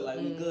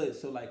good, we good.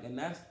 So like, and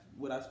that's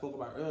what I spoke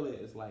about earlier.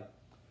 Is like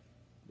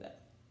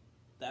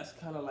that's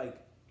kind of like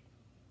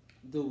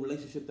the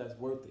relationship that's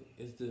worth it.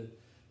 It's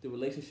the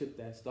relationship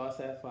that starts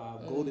at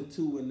 5, go to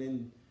 2, and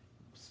then,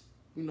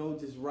 you know,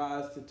 just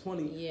rise to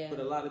 20. Yeah. But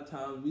a lot of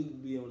times we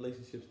be in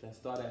relationships that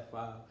start at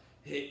 5,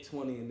 hit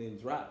 20, and then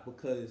drop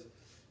because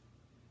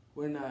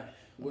we're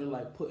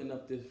like putting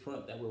up this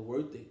front that we're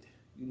worth it,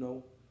 you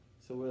know?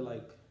 So we're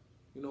like,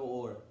 you know,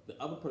 or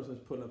the other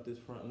person's putting up this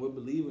front and we're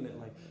believing it.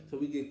 Like, so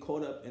we get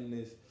caught up in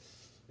this,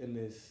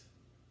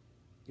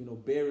 you know,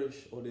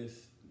 bearish or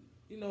this,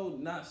 you know,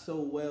 not so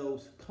well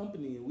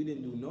company, and we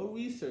didn't do no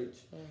research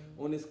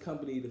on this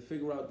company to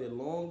figure out their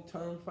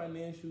long-term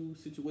financial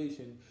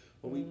situation.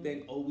 But we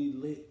think, oh, we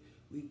lit,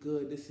 we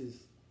good. This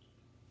is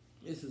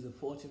a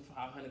Fortune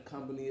 500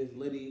 company, it's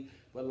litty,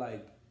 but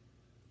like,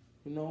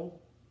 you know,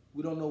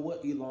 we don't know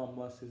what Elon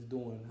Musk is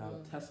doing. How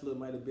Tesla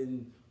might have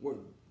been worth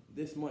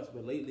this much,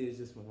 but lately it's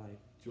just been like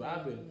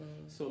dropping.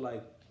 So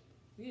like,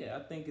 yeah, I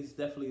think it's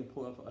definitely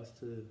important for us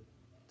to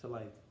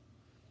like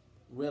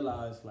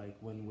realize like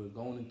when we're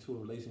going into a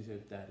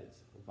relationship that is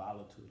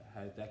volatile,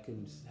 that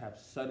can have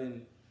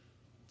sudden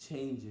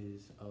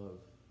changes of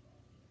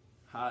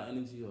high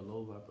energy or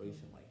low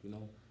vibration, like, you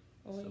know.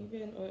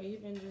 Or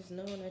even just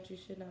knowing that you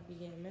should not be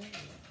getting married.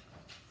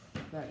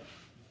 Right.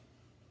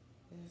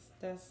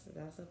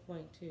 That's a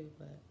point too,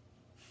 but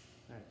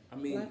Right. I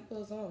mean, life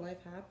goes on.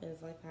 Life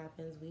happens. Life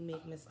happens. We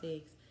make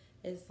mistakes.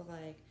 It's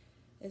like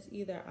it's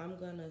either I'm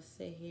gonna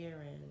sit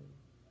here and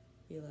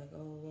be like,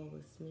 oh, well,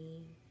 it's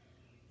me.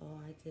 Oh,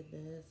 I did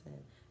this, and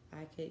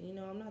I could,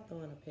 I'm not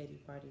throwing a pity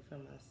party for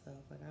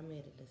myself. Like I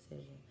made a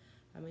decision.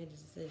 I made a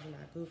decision.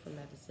 I grew from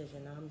that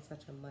decision. Now I'm in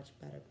such a much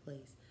better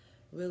place.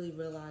 Really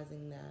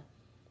realizing that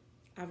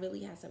I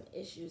really had some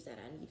issues that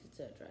I needed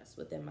to address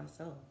within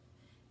myself.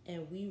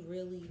 And we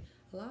really,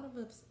 a lot of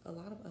us are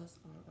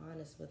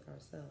honest with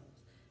ourselves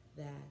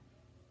that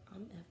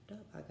I'm effed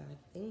up. I got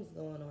things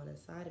going on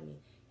inside of me,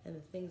 and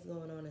the things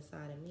going on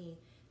inside of me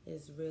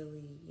is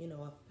really,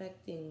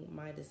 affecting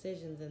my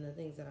decisions and the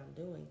things that I'm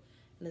doing,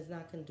 and it's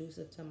not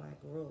conducive to my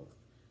growth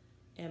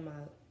and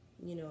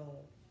you know,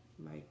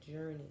 my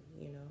journey.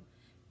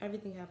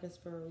 Everything happens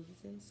for a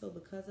reason. So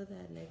because of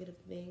that negative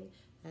thing,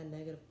 that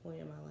negative point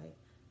in my life,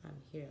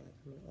 I'm here. Like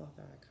I'm an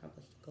author. I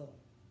accomplished a goal,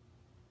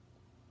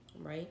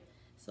 right?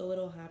 So it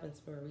all happens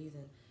for a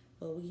reason.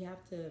 But we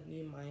have to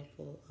be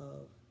mindful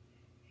of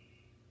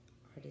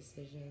our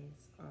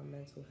decisions, our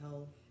mental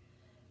health,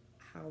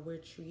 how we're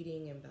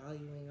treating and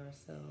valuing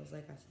ourselves.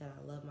 Like I said,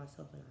 I love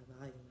myself and I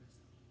value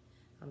myself.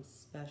 I'm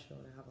special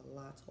and I have a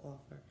lot to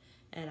offer.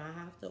 And I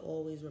have to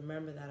always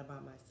remember that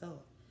about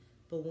myself.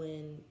 But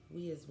when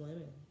we as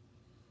women,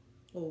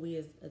 or we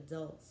as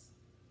adults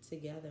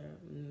together,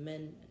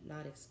 men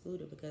not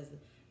excluded, because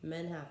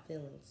men have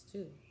feelings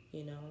too,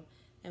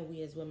 and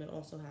we as women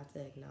also have to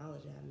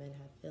acknowledge that men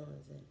have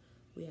feelings, and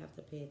we have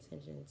to pay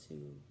attention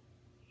to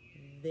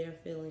their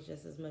feelings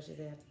just as much as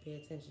they have to pay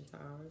attention to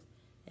ours,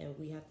 and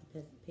we have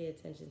to pay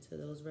attention to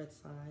those red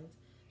signs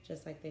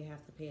just like they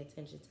have to pay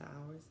attention to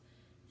ours.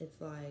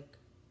 It's like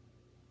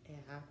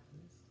it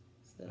happens.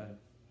 So, right.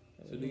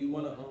 So do you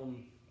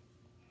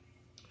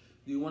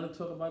want to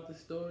talk about the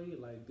story?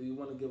 Like, do you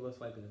want to give us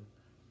like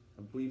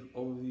a brief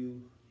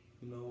overview,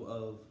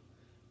 of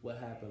what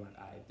happened? Like,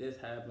 all right, this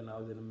happened. I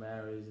was in a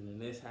marriage, and then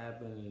this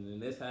happened, and then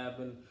this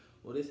happened.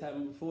 Well, this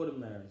happened before the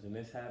marriage, and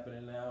this happened,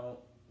 and now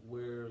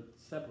we're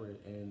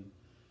separate, and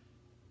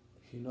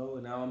and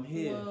now I'm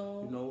here.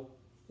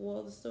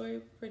 Well, the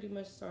story pretty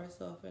much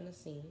starts off in a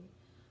scene,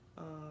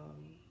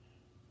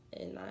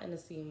 and not in a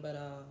scene, but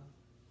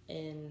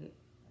in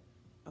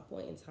a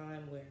point in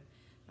time where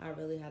I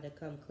really had to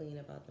come clean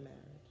about the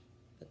marriage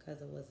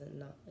because it wasn't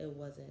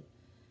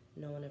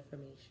known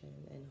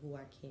information, and who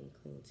I came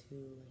clean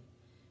to,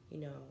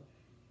 and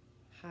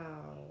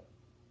how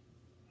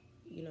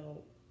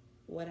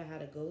what I had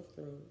to go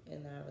through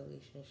in that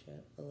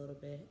relationship a little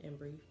bit in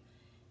brief,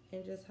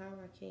 and just how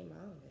I came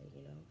out of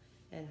it,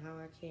 and how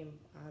I came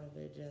out of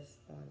it just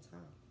on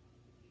top,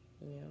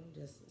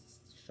 just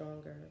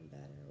stronger,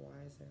 better,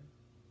 wiser,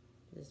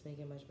 just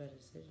making much better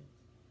decisions.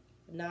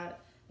 Not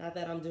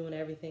that I'm doing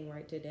everything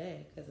right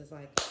today, because it's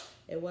like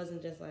it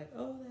wasn't just like,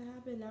 oh, that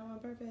happened, now I'm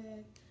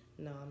perfect.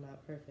 No, I'm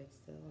not perfect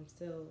still. I'm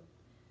still,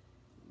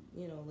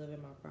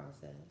 living my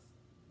process.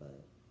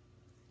 But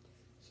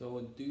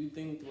so do you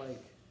think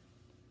like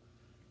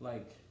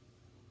like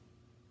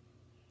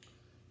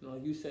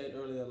you said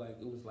earlier, like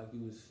it was like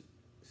you was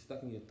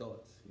stuck in your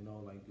thoughts,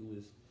 like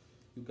you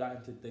got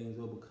into things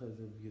all because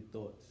of your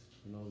thoughts,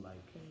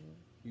 like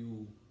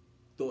you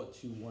thought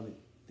you wanted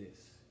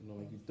this,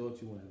 like you thought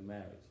you wanted a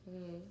marriage.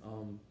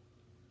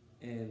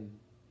 And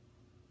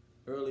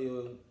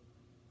earlier,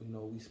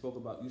 you spoke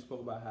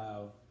about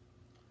how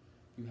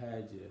you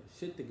had your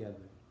shit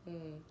together,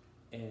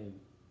 and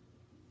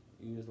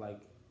you was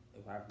like,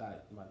 if I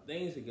got my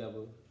things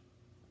together,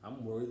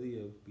 I'm worthy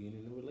of being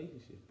in a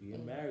relationship,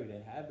 being married,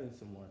 and having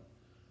someone.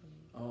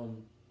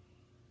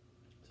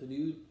 So do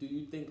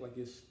you think like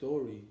your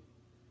story,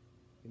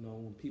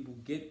 when people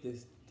get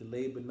this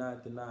delayed but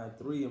not denied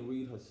 3 and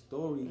read her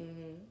story,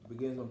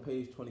 begins on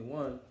page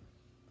 21.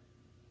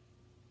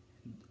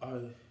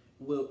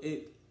 Will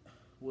it?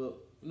 Well,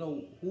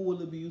 who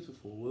will it be useful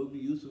for? Will it be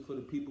useful for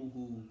the people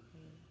who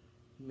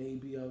may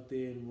be out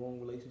there in wrong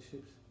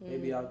relationships,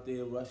 maybe out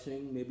there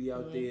rushing, maybe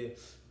out there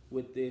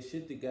with their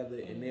shit together,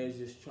 and they're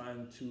just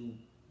trying to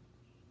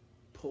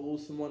pull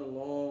someone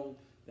along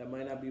that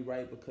might not be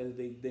right because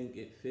they think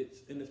it fits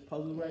in this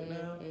puzzle right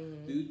now?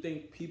 Do you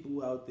think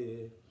people out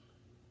there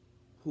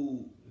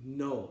who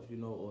know,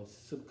 or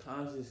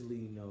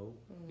subconsciously know,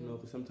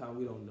 because sometimes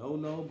we don't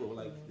know, but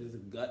like there's a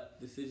gut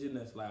decision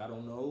that's like, I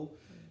don't know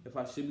if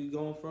I should be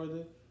going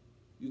further.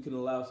 You can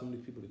allow some of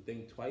these people to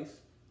think twice.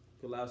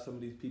 You can allow some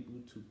of these people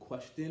to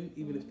question,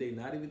 even if they're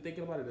not even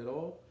thinking about it at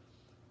all.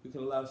 You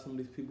can allow some of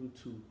these people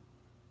to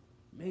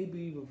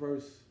maybe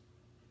reverse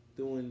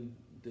doing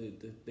the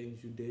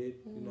things you did,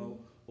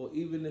 or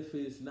even if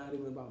it's not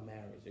even about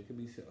marriage. It could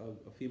be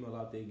a female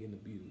out there getting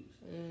abused.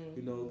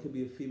 It could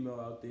be a female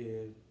out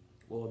there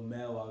or a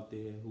male out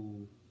there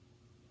who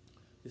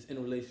is in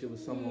a relationship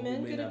with someone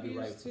who may not be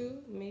right.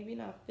 Too. Maybe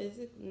not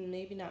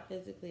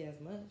physically as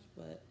much,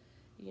 but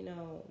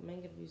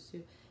men get abused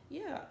too.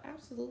 Yeah,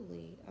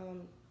 absolutely.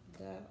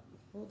 That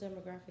whole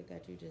demographic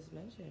that you just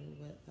mentioned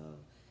with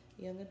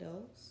young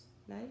adults,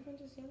 not even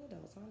just young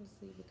adults,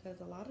 honestly,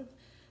 because a lot of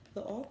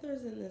The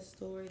authors in this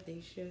story,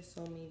 they share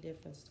so many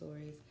different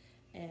stories,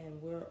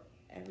 and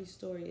every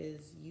story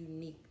is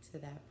unique to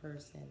that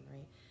person,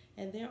 right?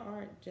 And there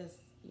aren't just,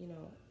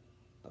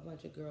 a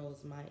bunch of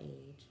girls my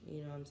age,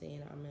 you know what I'm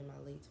saying? I'm in my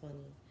late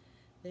 20s.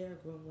 There are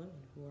grown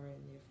women who are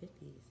in their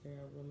 50s. There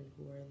are women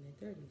who are in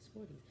their 30s,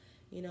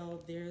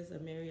 40s. There's a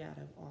myriad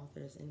of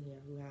authors in here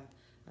who have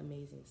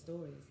amazing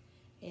stories.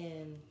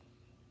 And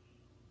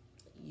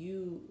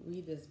you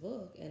read this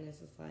book, and it's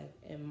just like,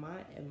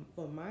 and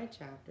for my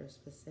chapter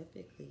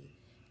specifically,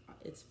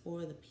 it's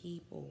for the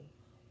people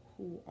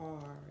who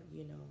are,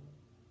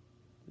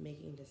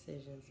 making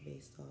decisions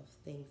based off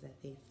things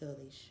that they feel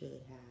they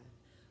should have,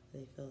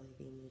 they feel like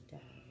they need to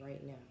have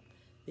right now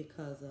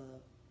because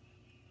of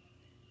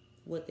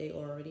what they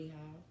already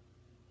have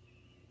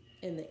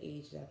and the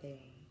age that they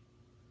are.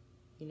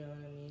 You know what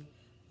I mean?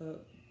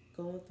 But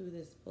going through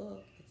this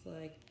book, it's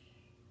like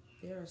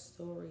there are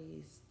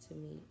stories to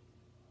meet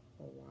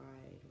a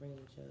wide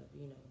range of,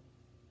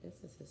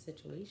 instances,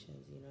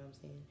 situations, you know what I'm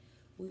saying?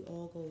 We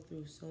all go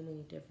through so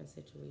many different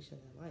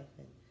situations in life,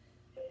 and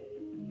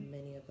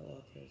many of the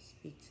authors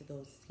speak to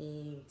those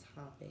same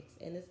topics.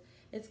 And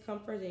it's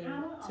comforting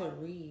to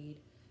read,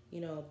 a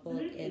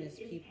book, and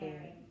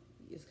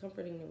it's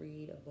comforting to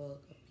read a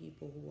book of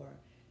people who are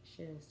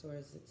sharing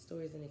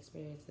stories and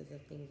experiences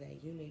of things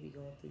that you may be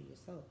going through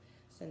yourself.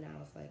 So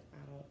now it's like,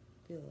 I don't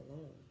feel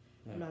alone.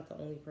 I'm not the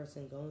only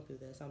person going through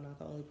this. I'm not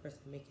the only person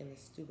making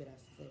this stupid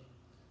ass decision.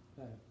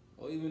 Right.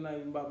 Or even not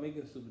even about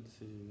making stupid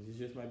decisions. You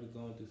just might be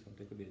going through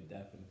something. It could be a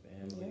death in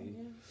the family.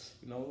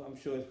 Yeah. I'm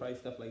sure it's probably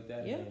stuff like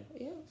that.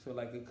 Yeah. So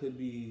like it could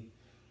be,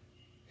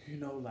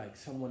 like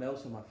someone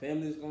else in my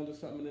family is going through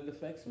something that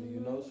affects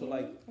me. So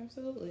like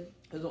absolutely.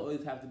 It doesn't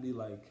always have to be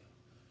like,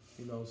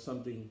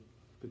 something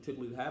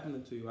particularly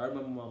happening to you. I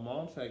remember my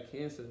mom had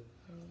cancer.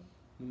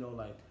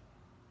 Like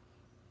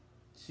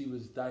she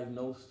was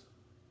diagnosed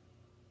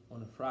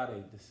on a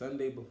Friday. The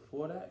Sunday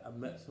before that, I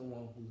met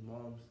someone whose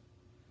mom's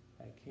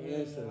had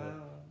cancer.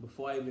 Wow.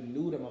 Before I even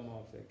knew that my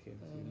mom had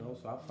cancer,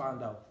 So I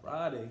found out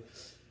Friday,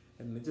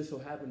 and it just so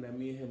happened that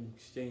me and him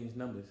exchanged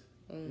numbers,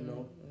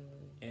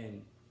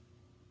 and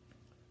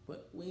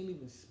but we ain't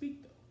even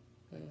speak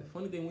though. Like the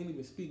funny thing, we didn't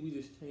even speak. We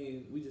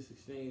just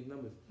exchanged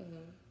numbers.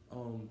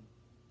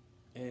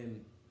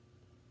 And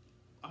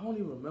I don't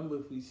even remember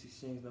if we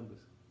exchanged numbers,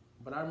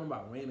 but I remember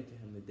I ran into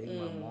him the day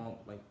my mom,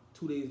 like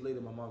 2 days later,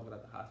 my mom got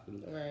out the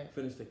hospital,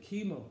 finished the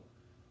chemo.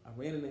 I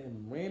ran into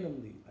him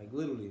randomly, like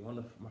literally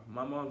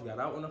my mom's got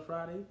out on a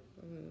Friday.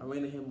 I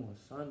ran into him on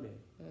Sunday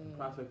in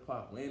Prospect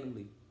Park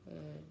randomly,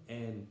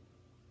 and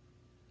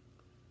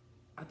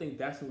I think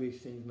that's when we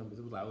exchanged numbers.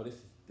 It was like, oh, this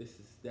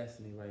is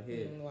destiny right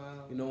here.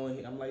 Wow.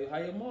 And I'm like, how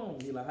your mom?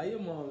 He like, how your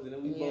mom's? And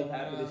then we both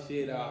happy to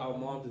share that our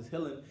moms is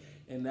healing.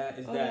 And that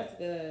is that's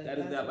good. That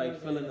is that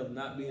like feeling of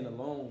not being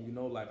alone,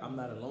 like I'm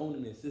not alone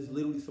in this. It's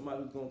literally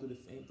somebody who's going through the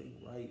same thing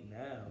right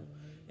now.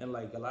 And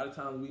like a lot of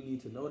times we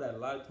need to know that. A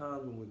lot of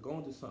times when we're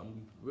going through something,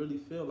 we really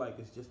feel like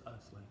it's just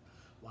us. Like,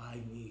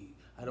 why me?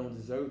 I don't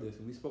deserve this.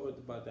 And we spoke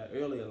about that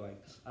earlier.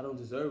 Like, I don't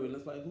deserve it. And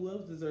it's like, who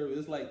else deserves it?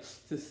 It's like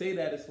to say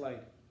that. It's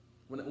like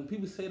when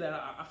people say that,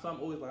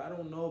 I'm always like, I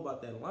don't know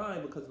about that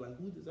line because like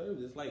who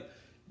deserves it? It's like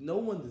no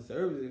one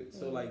deserves it.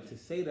 So like to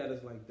say that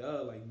is like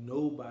duh. Like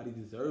nobody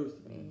deserves to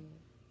be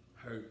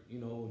hurt,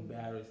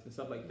 embarrassed and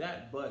stuff like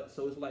that. But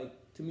so it's like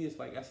to me, it's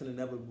like that's an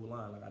inevitable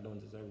line. Like I don't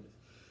deserve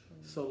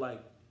this. So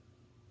like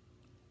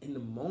in the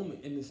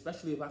moment, and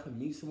especially if I can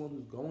meet someone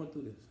who's going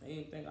through the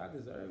same thing, I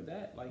deserve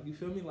that. Like you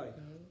feel me? Like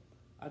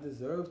I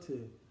deserve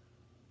to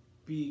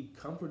be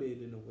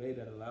comforted in a way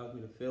that allows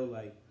me to feel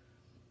like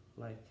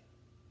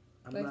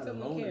I'm like not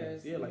someone alone.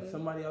 Cares. Yeah, like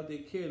somebody out there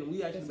cares. And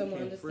we actually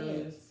became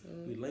friends.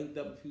 We Mm-hmm. linked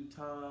up a few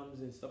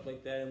times and stuff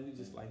like that. And we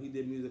just like he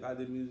did music, I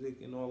did music,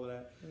 and all of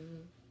that.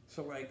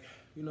 So like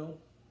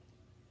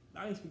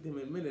I ain't speak to him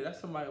in a minute.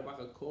 That's somebody if I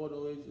could call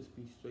though, it'd just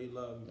be straight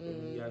love.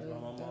 He asked my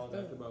mom all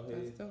that about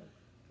his.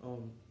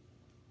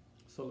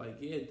 So like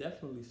yeah,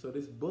 definitely. So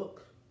this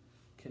book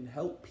can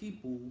help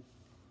people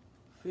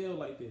feel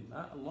like they're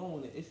not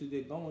alone in the issues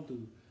they're going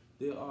through.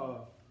 There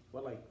are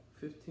like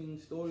 15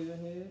 stories in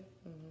here.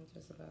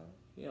 Just about.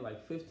 Yeah,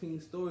 like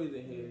 15 stories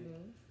in here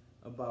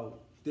about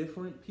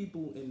different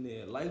people in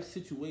their life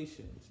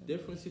situations,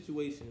 different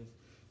situations.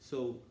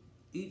 So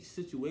each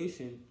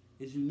situation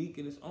is unique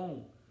in its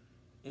own,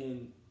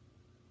 and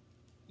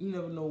you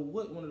never know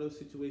what one of those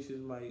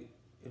situations might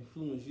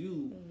influence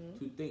you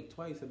to think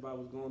twice about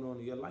what's going on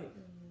in your life,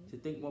 to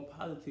think more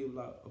positive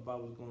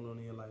about what's going on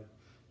in your life,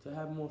 to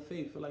have more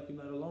faith, feel like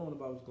you're not alone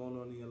about what's going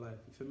on in your life.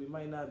 You feel me? It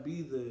might not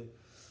be the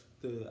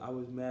I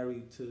was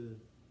married to,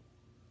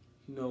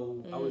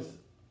 I was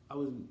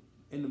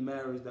in a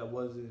marriage that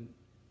wasn't,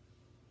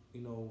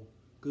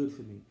 good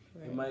for me.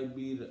 Right. It might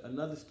be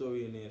another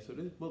story in there. So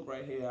this book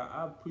right here,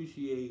 I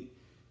appreciate,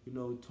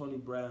 Tony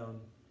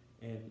Brown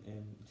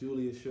and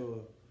Julia Shaw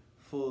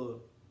for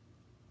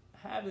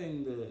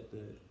having the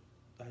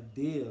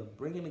idea of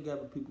bringing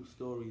together people's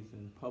stories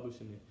and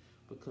publishing it,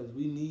 because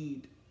we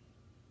need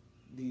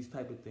these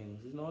type of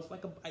things. You know, it's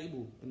like a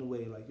Bible in a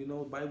way. Like, you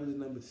know, Bible is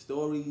nothing but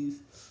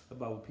stories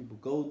about what people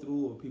go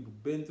through or people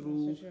been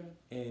through. Sure.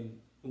 And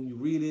when you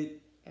read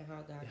it, And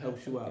how God it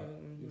helps you out.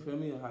 Mm-hmm. You feel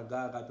me? And how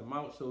God got them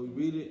out. So you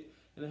read it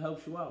and it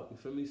helps you out. You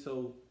feel me?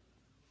 So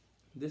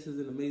this is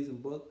an amazing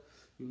book.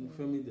 You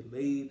feel me?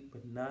 Delayed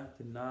but not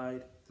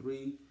denied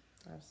 3.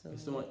 Absolutely.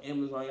 It's on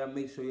Amazon. Y'all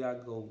make sure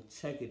y'all go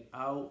check it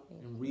out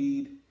and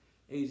read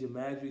Asia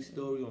Madry's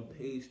story on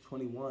page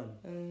 21.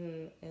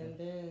 And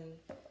then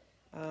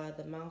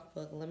the mouth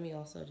book. Let me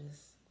also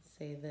just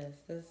say this.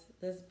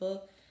 This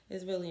book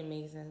is really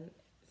amazing.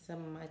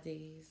 Some of my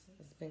days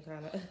it's been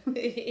kind of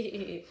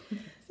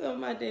some of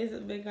my days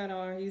have been kind of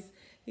hard.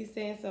 He's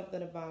saying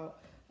something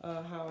about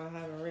how I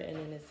haven't written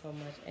in it so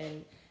much,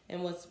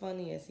 and what's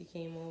funny is he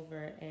came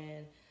over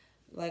and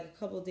like a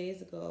couple of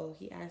days ago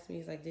he asked me,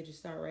 he's like, did you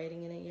start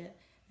writing in it yet?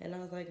 And I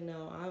was like,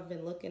 no, I've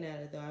been looking at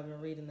it though. I've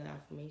been reading the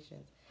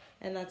affirmations,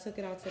 and I took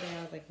it out today.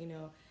 I was like, you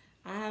know,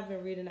 I have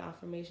been reading the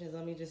affirmations.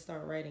 Let me just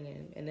start writing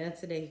it. And then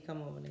today he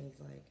come over and he's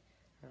like,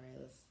 all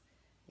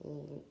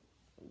right,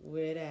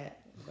 where it at?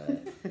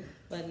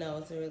 But no,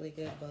 it's a really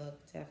good book.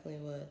 Definitely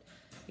would,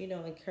 you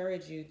know,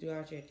 encourage you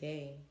throughout your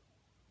day.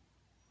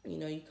 You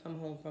know, you come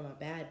home from a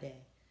bad day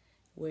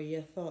where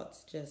your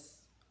thoughts just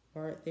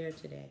weren't there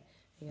today.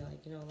 And you're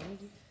like, you know,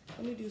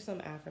 let me do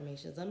some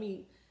affirmations. Let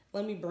me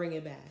bring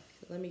it back.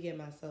 Let me get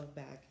myself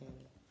back, and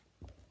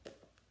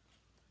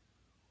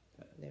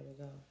there we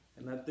go.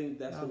 And I think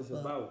that's what it's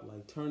about,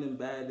 like turning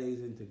bad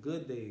days into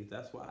good days.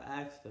 That's why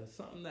I asked her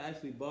something that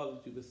actually bothers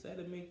you, but said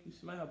it make you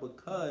smile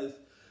because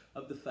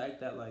of the fact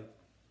that, like,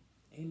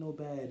 ain't no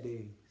bad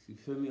days. You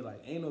feel me?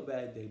 Like, ain't no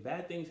bad day.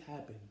 Bad things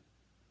happen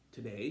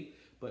today,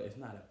 but it's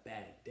not a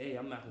bad day.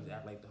 I'm not gonna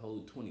act like the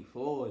whole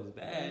 24 is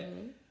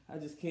bad. I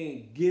just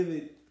can't give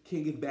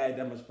bad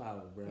that much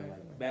power, bro.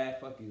 Like, bad,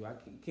 fuck you. I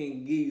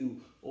can't give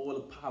you all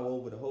the power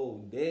over the whole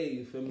day.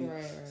 You feel me?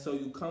 Right. So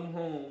you come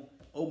home,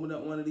 open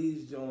up one of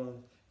these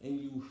joints, and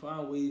you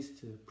find ways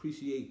to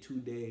appreciate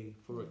today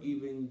for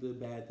even the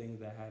bad things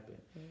that happen.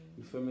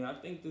 You feel me? I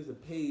think there's a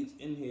page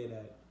in here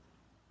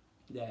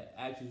that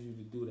asks you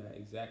to do that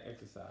exact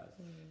exercise.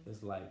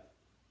 It's like,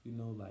 you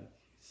know, like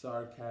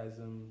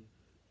sarcasm,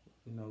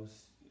 you know,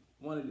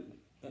 one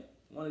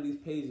of these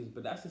pages.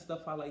 But that's the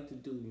stuff I like to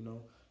do, you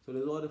know. So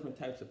there's all different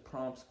types of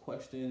prompts,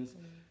 questions,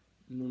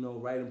 you know,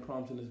 writing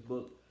prompts in this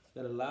book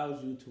that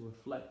allows you to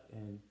reflect,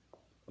 and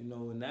you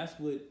know, and that's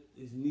what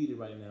is needed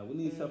right now. We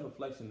need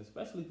self-reflection,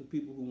 especially for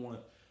people who want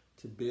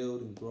to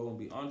build and grow and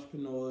be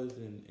entrepreneurs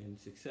and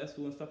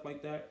successful and stuff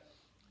like that.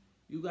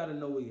 You got to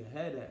know where your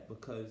head at,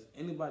 because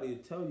anybody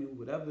will tell you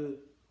whatever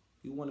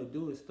you want to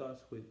do, it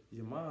starts with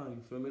your mind.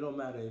 You feel me? It don't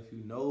matter if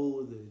you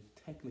know the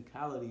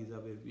technicalities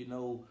of it, if you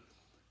know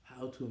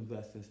how to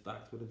invest in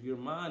stocks, but if your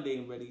mind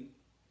ain't ready,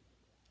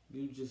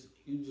 you're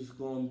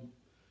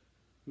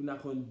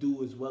not going to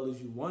do as well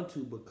as you want to,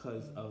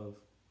 because of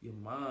your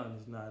mind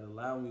is not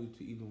allowing you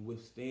to even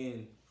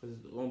withstand, because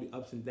there's going to be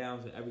ups and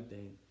downs in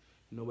everything.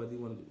 You know, whether you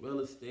want to do real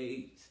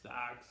estate,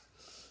 stocks,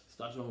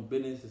 start your own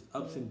business, it's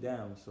ups and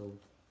downs. So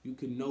you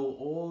can know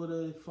all of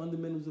the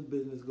fundamentals of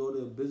business, go to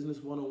a business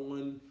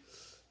 101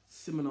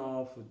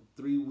 seminar for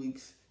 3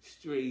 weeks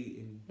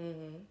straight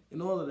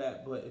and all of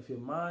that. But if your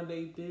mind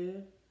ain't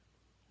there,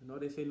 you know,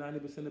 they say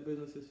 90% of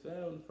businesses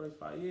fail in the first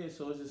 5 years.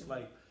 So it's just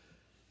like,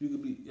 you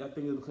could be, I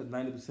think it's because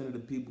 90% of the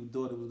people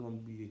thought it was going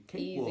to be a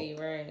cakewalk. Easy,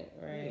 right.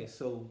 Yeah,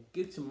 so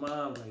get your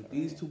mind right.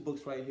 These 2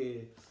 books right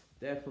here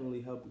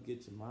definitely help you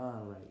get your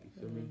mind right. You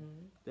feel me?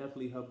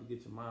 Definitely help you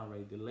get your mind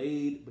right.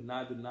 Delayed but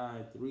not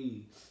denied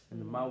 3. And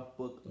the mouth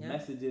book,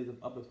 Messages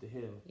of Uplift the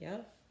Hill.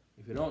 Yep.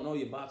 If you don't know,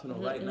 you're about to know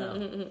right now.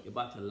 You're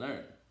about to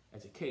learn.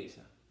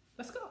 Education.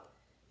 Let's go.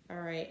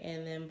 All right,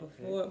 and then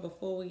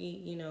before we,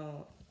 you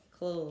know,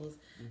 close,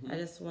 I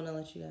just want to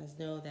let you guys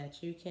know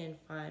that you can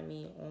find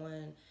me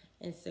on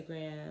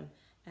Instagram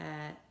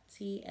at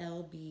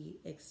TLB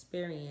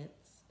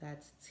Experience.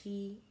 That's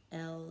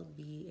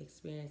TLB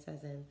Experience,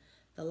 as in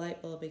the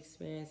Light Bulb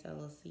Experience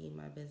LLC,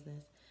 my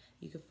business.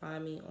 You can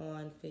find me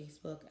on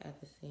Facebook at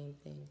the same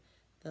thing,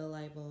 the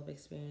Light Bulb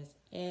Experience,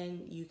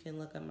 and you can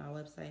look up my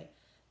website,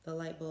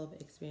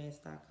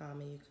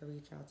 thelightbulbexperience.com, and you can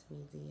reach out to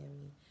me, DM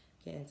me,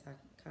 get in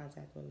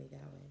contact with me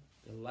that way.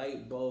 The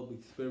Light Bulb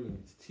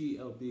Experience,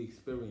 TLB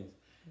Experience.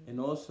 And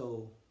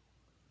also,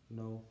 you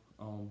know,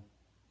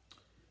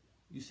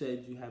 you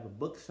said you have a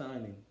book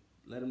signing.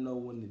 Let them know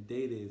when the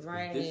date is.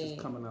 Right. This is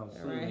coming out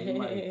soon. Right.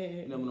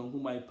 You never know who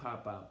might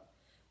pop out.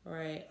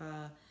 Right.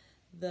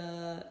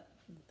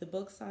 The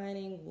book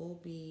signing will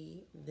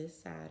be this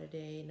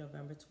Saturday,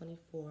 November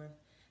 24th,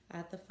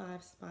 at the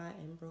 5 Spot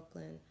in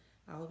Brooklyn.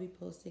 I will be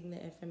posting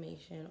the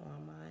information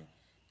on my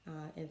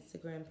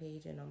Instagram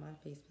page and on my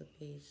Facebook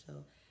page. So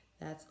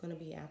that's going to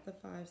be at the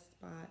 5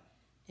 Spot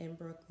in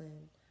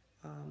Brooklyn,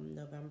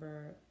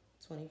 November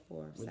 24th,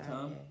 what Saturday.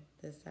 Time?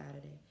 This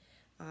Saturday.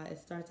 It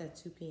starts at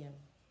 2 p.m.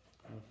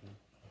 Okay.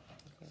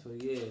 So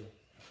yeah,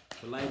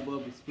 the Light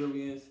Bulb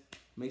Experience.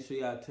 Make sure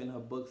y'all attend her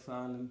book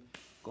signing.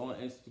 Go on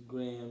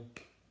Instagram,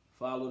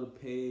 follow the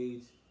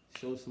page,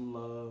 show some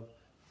love,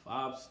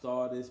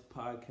 5-star this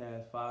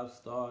podcast,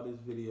 5-star this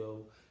video.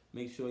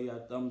 Make sure y'all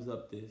thumbs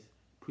up this.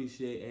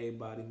 Appreciate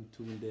everybody who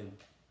tuned in.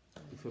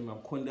 You feel me? I'm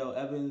Quindell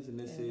Evans, and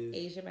this is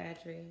Asia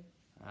Matry.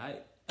 All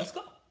right, let's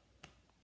go.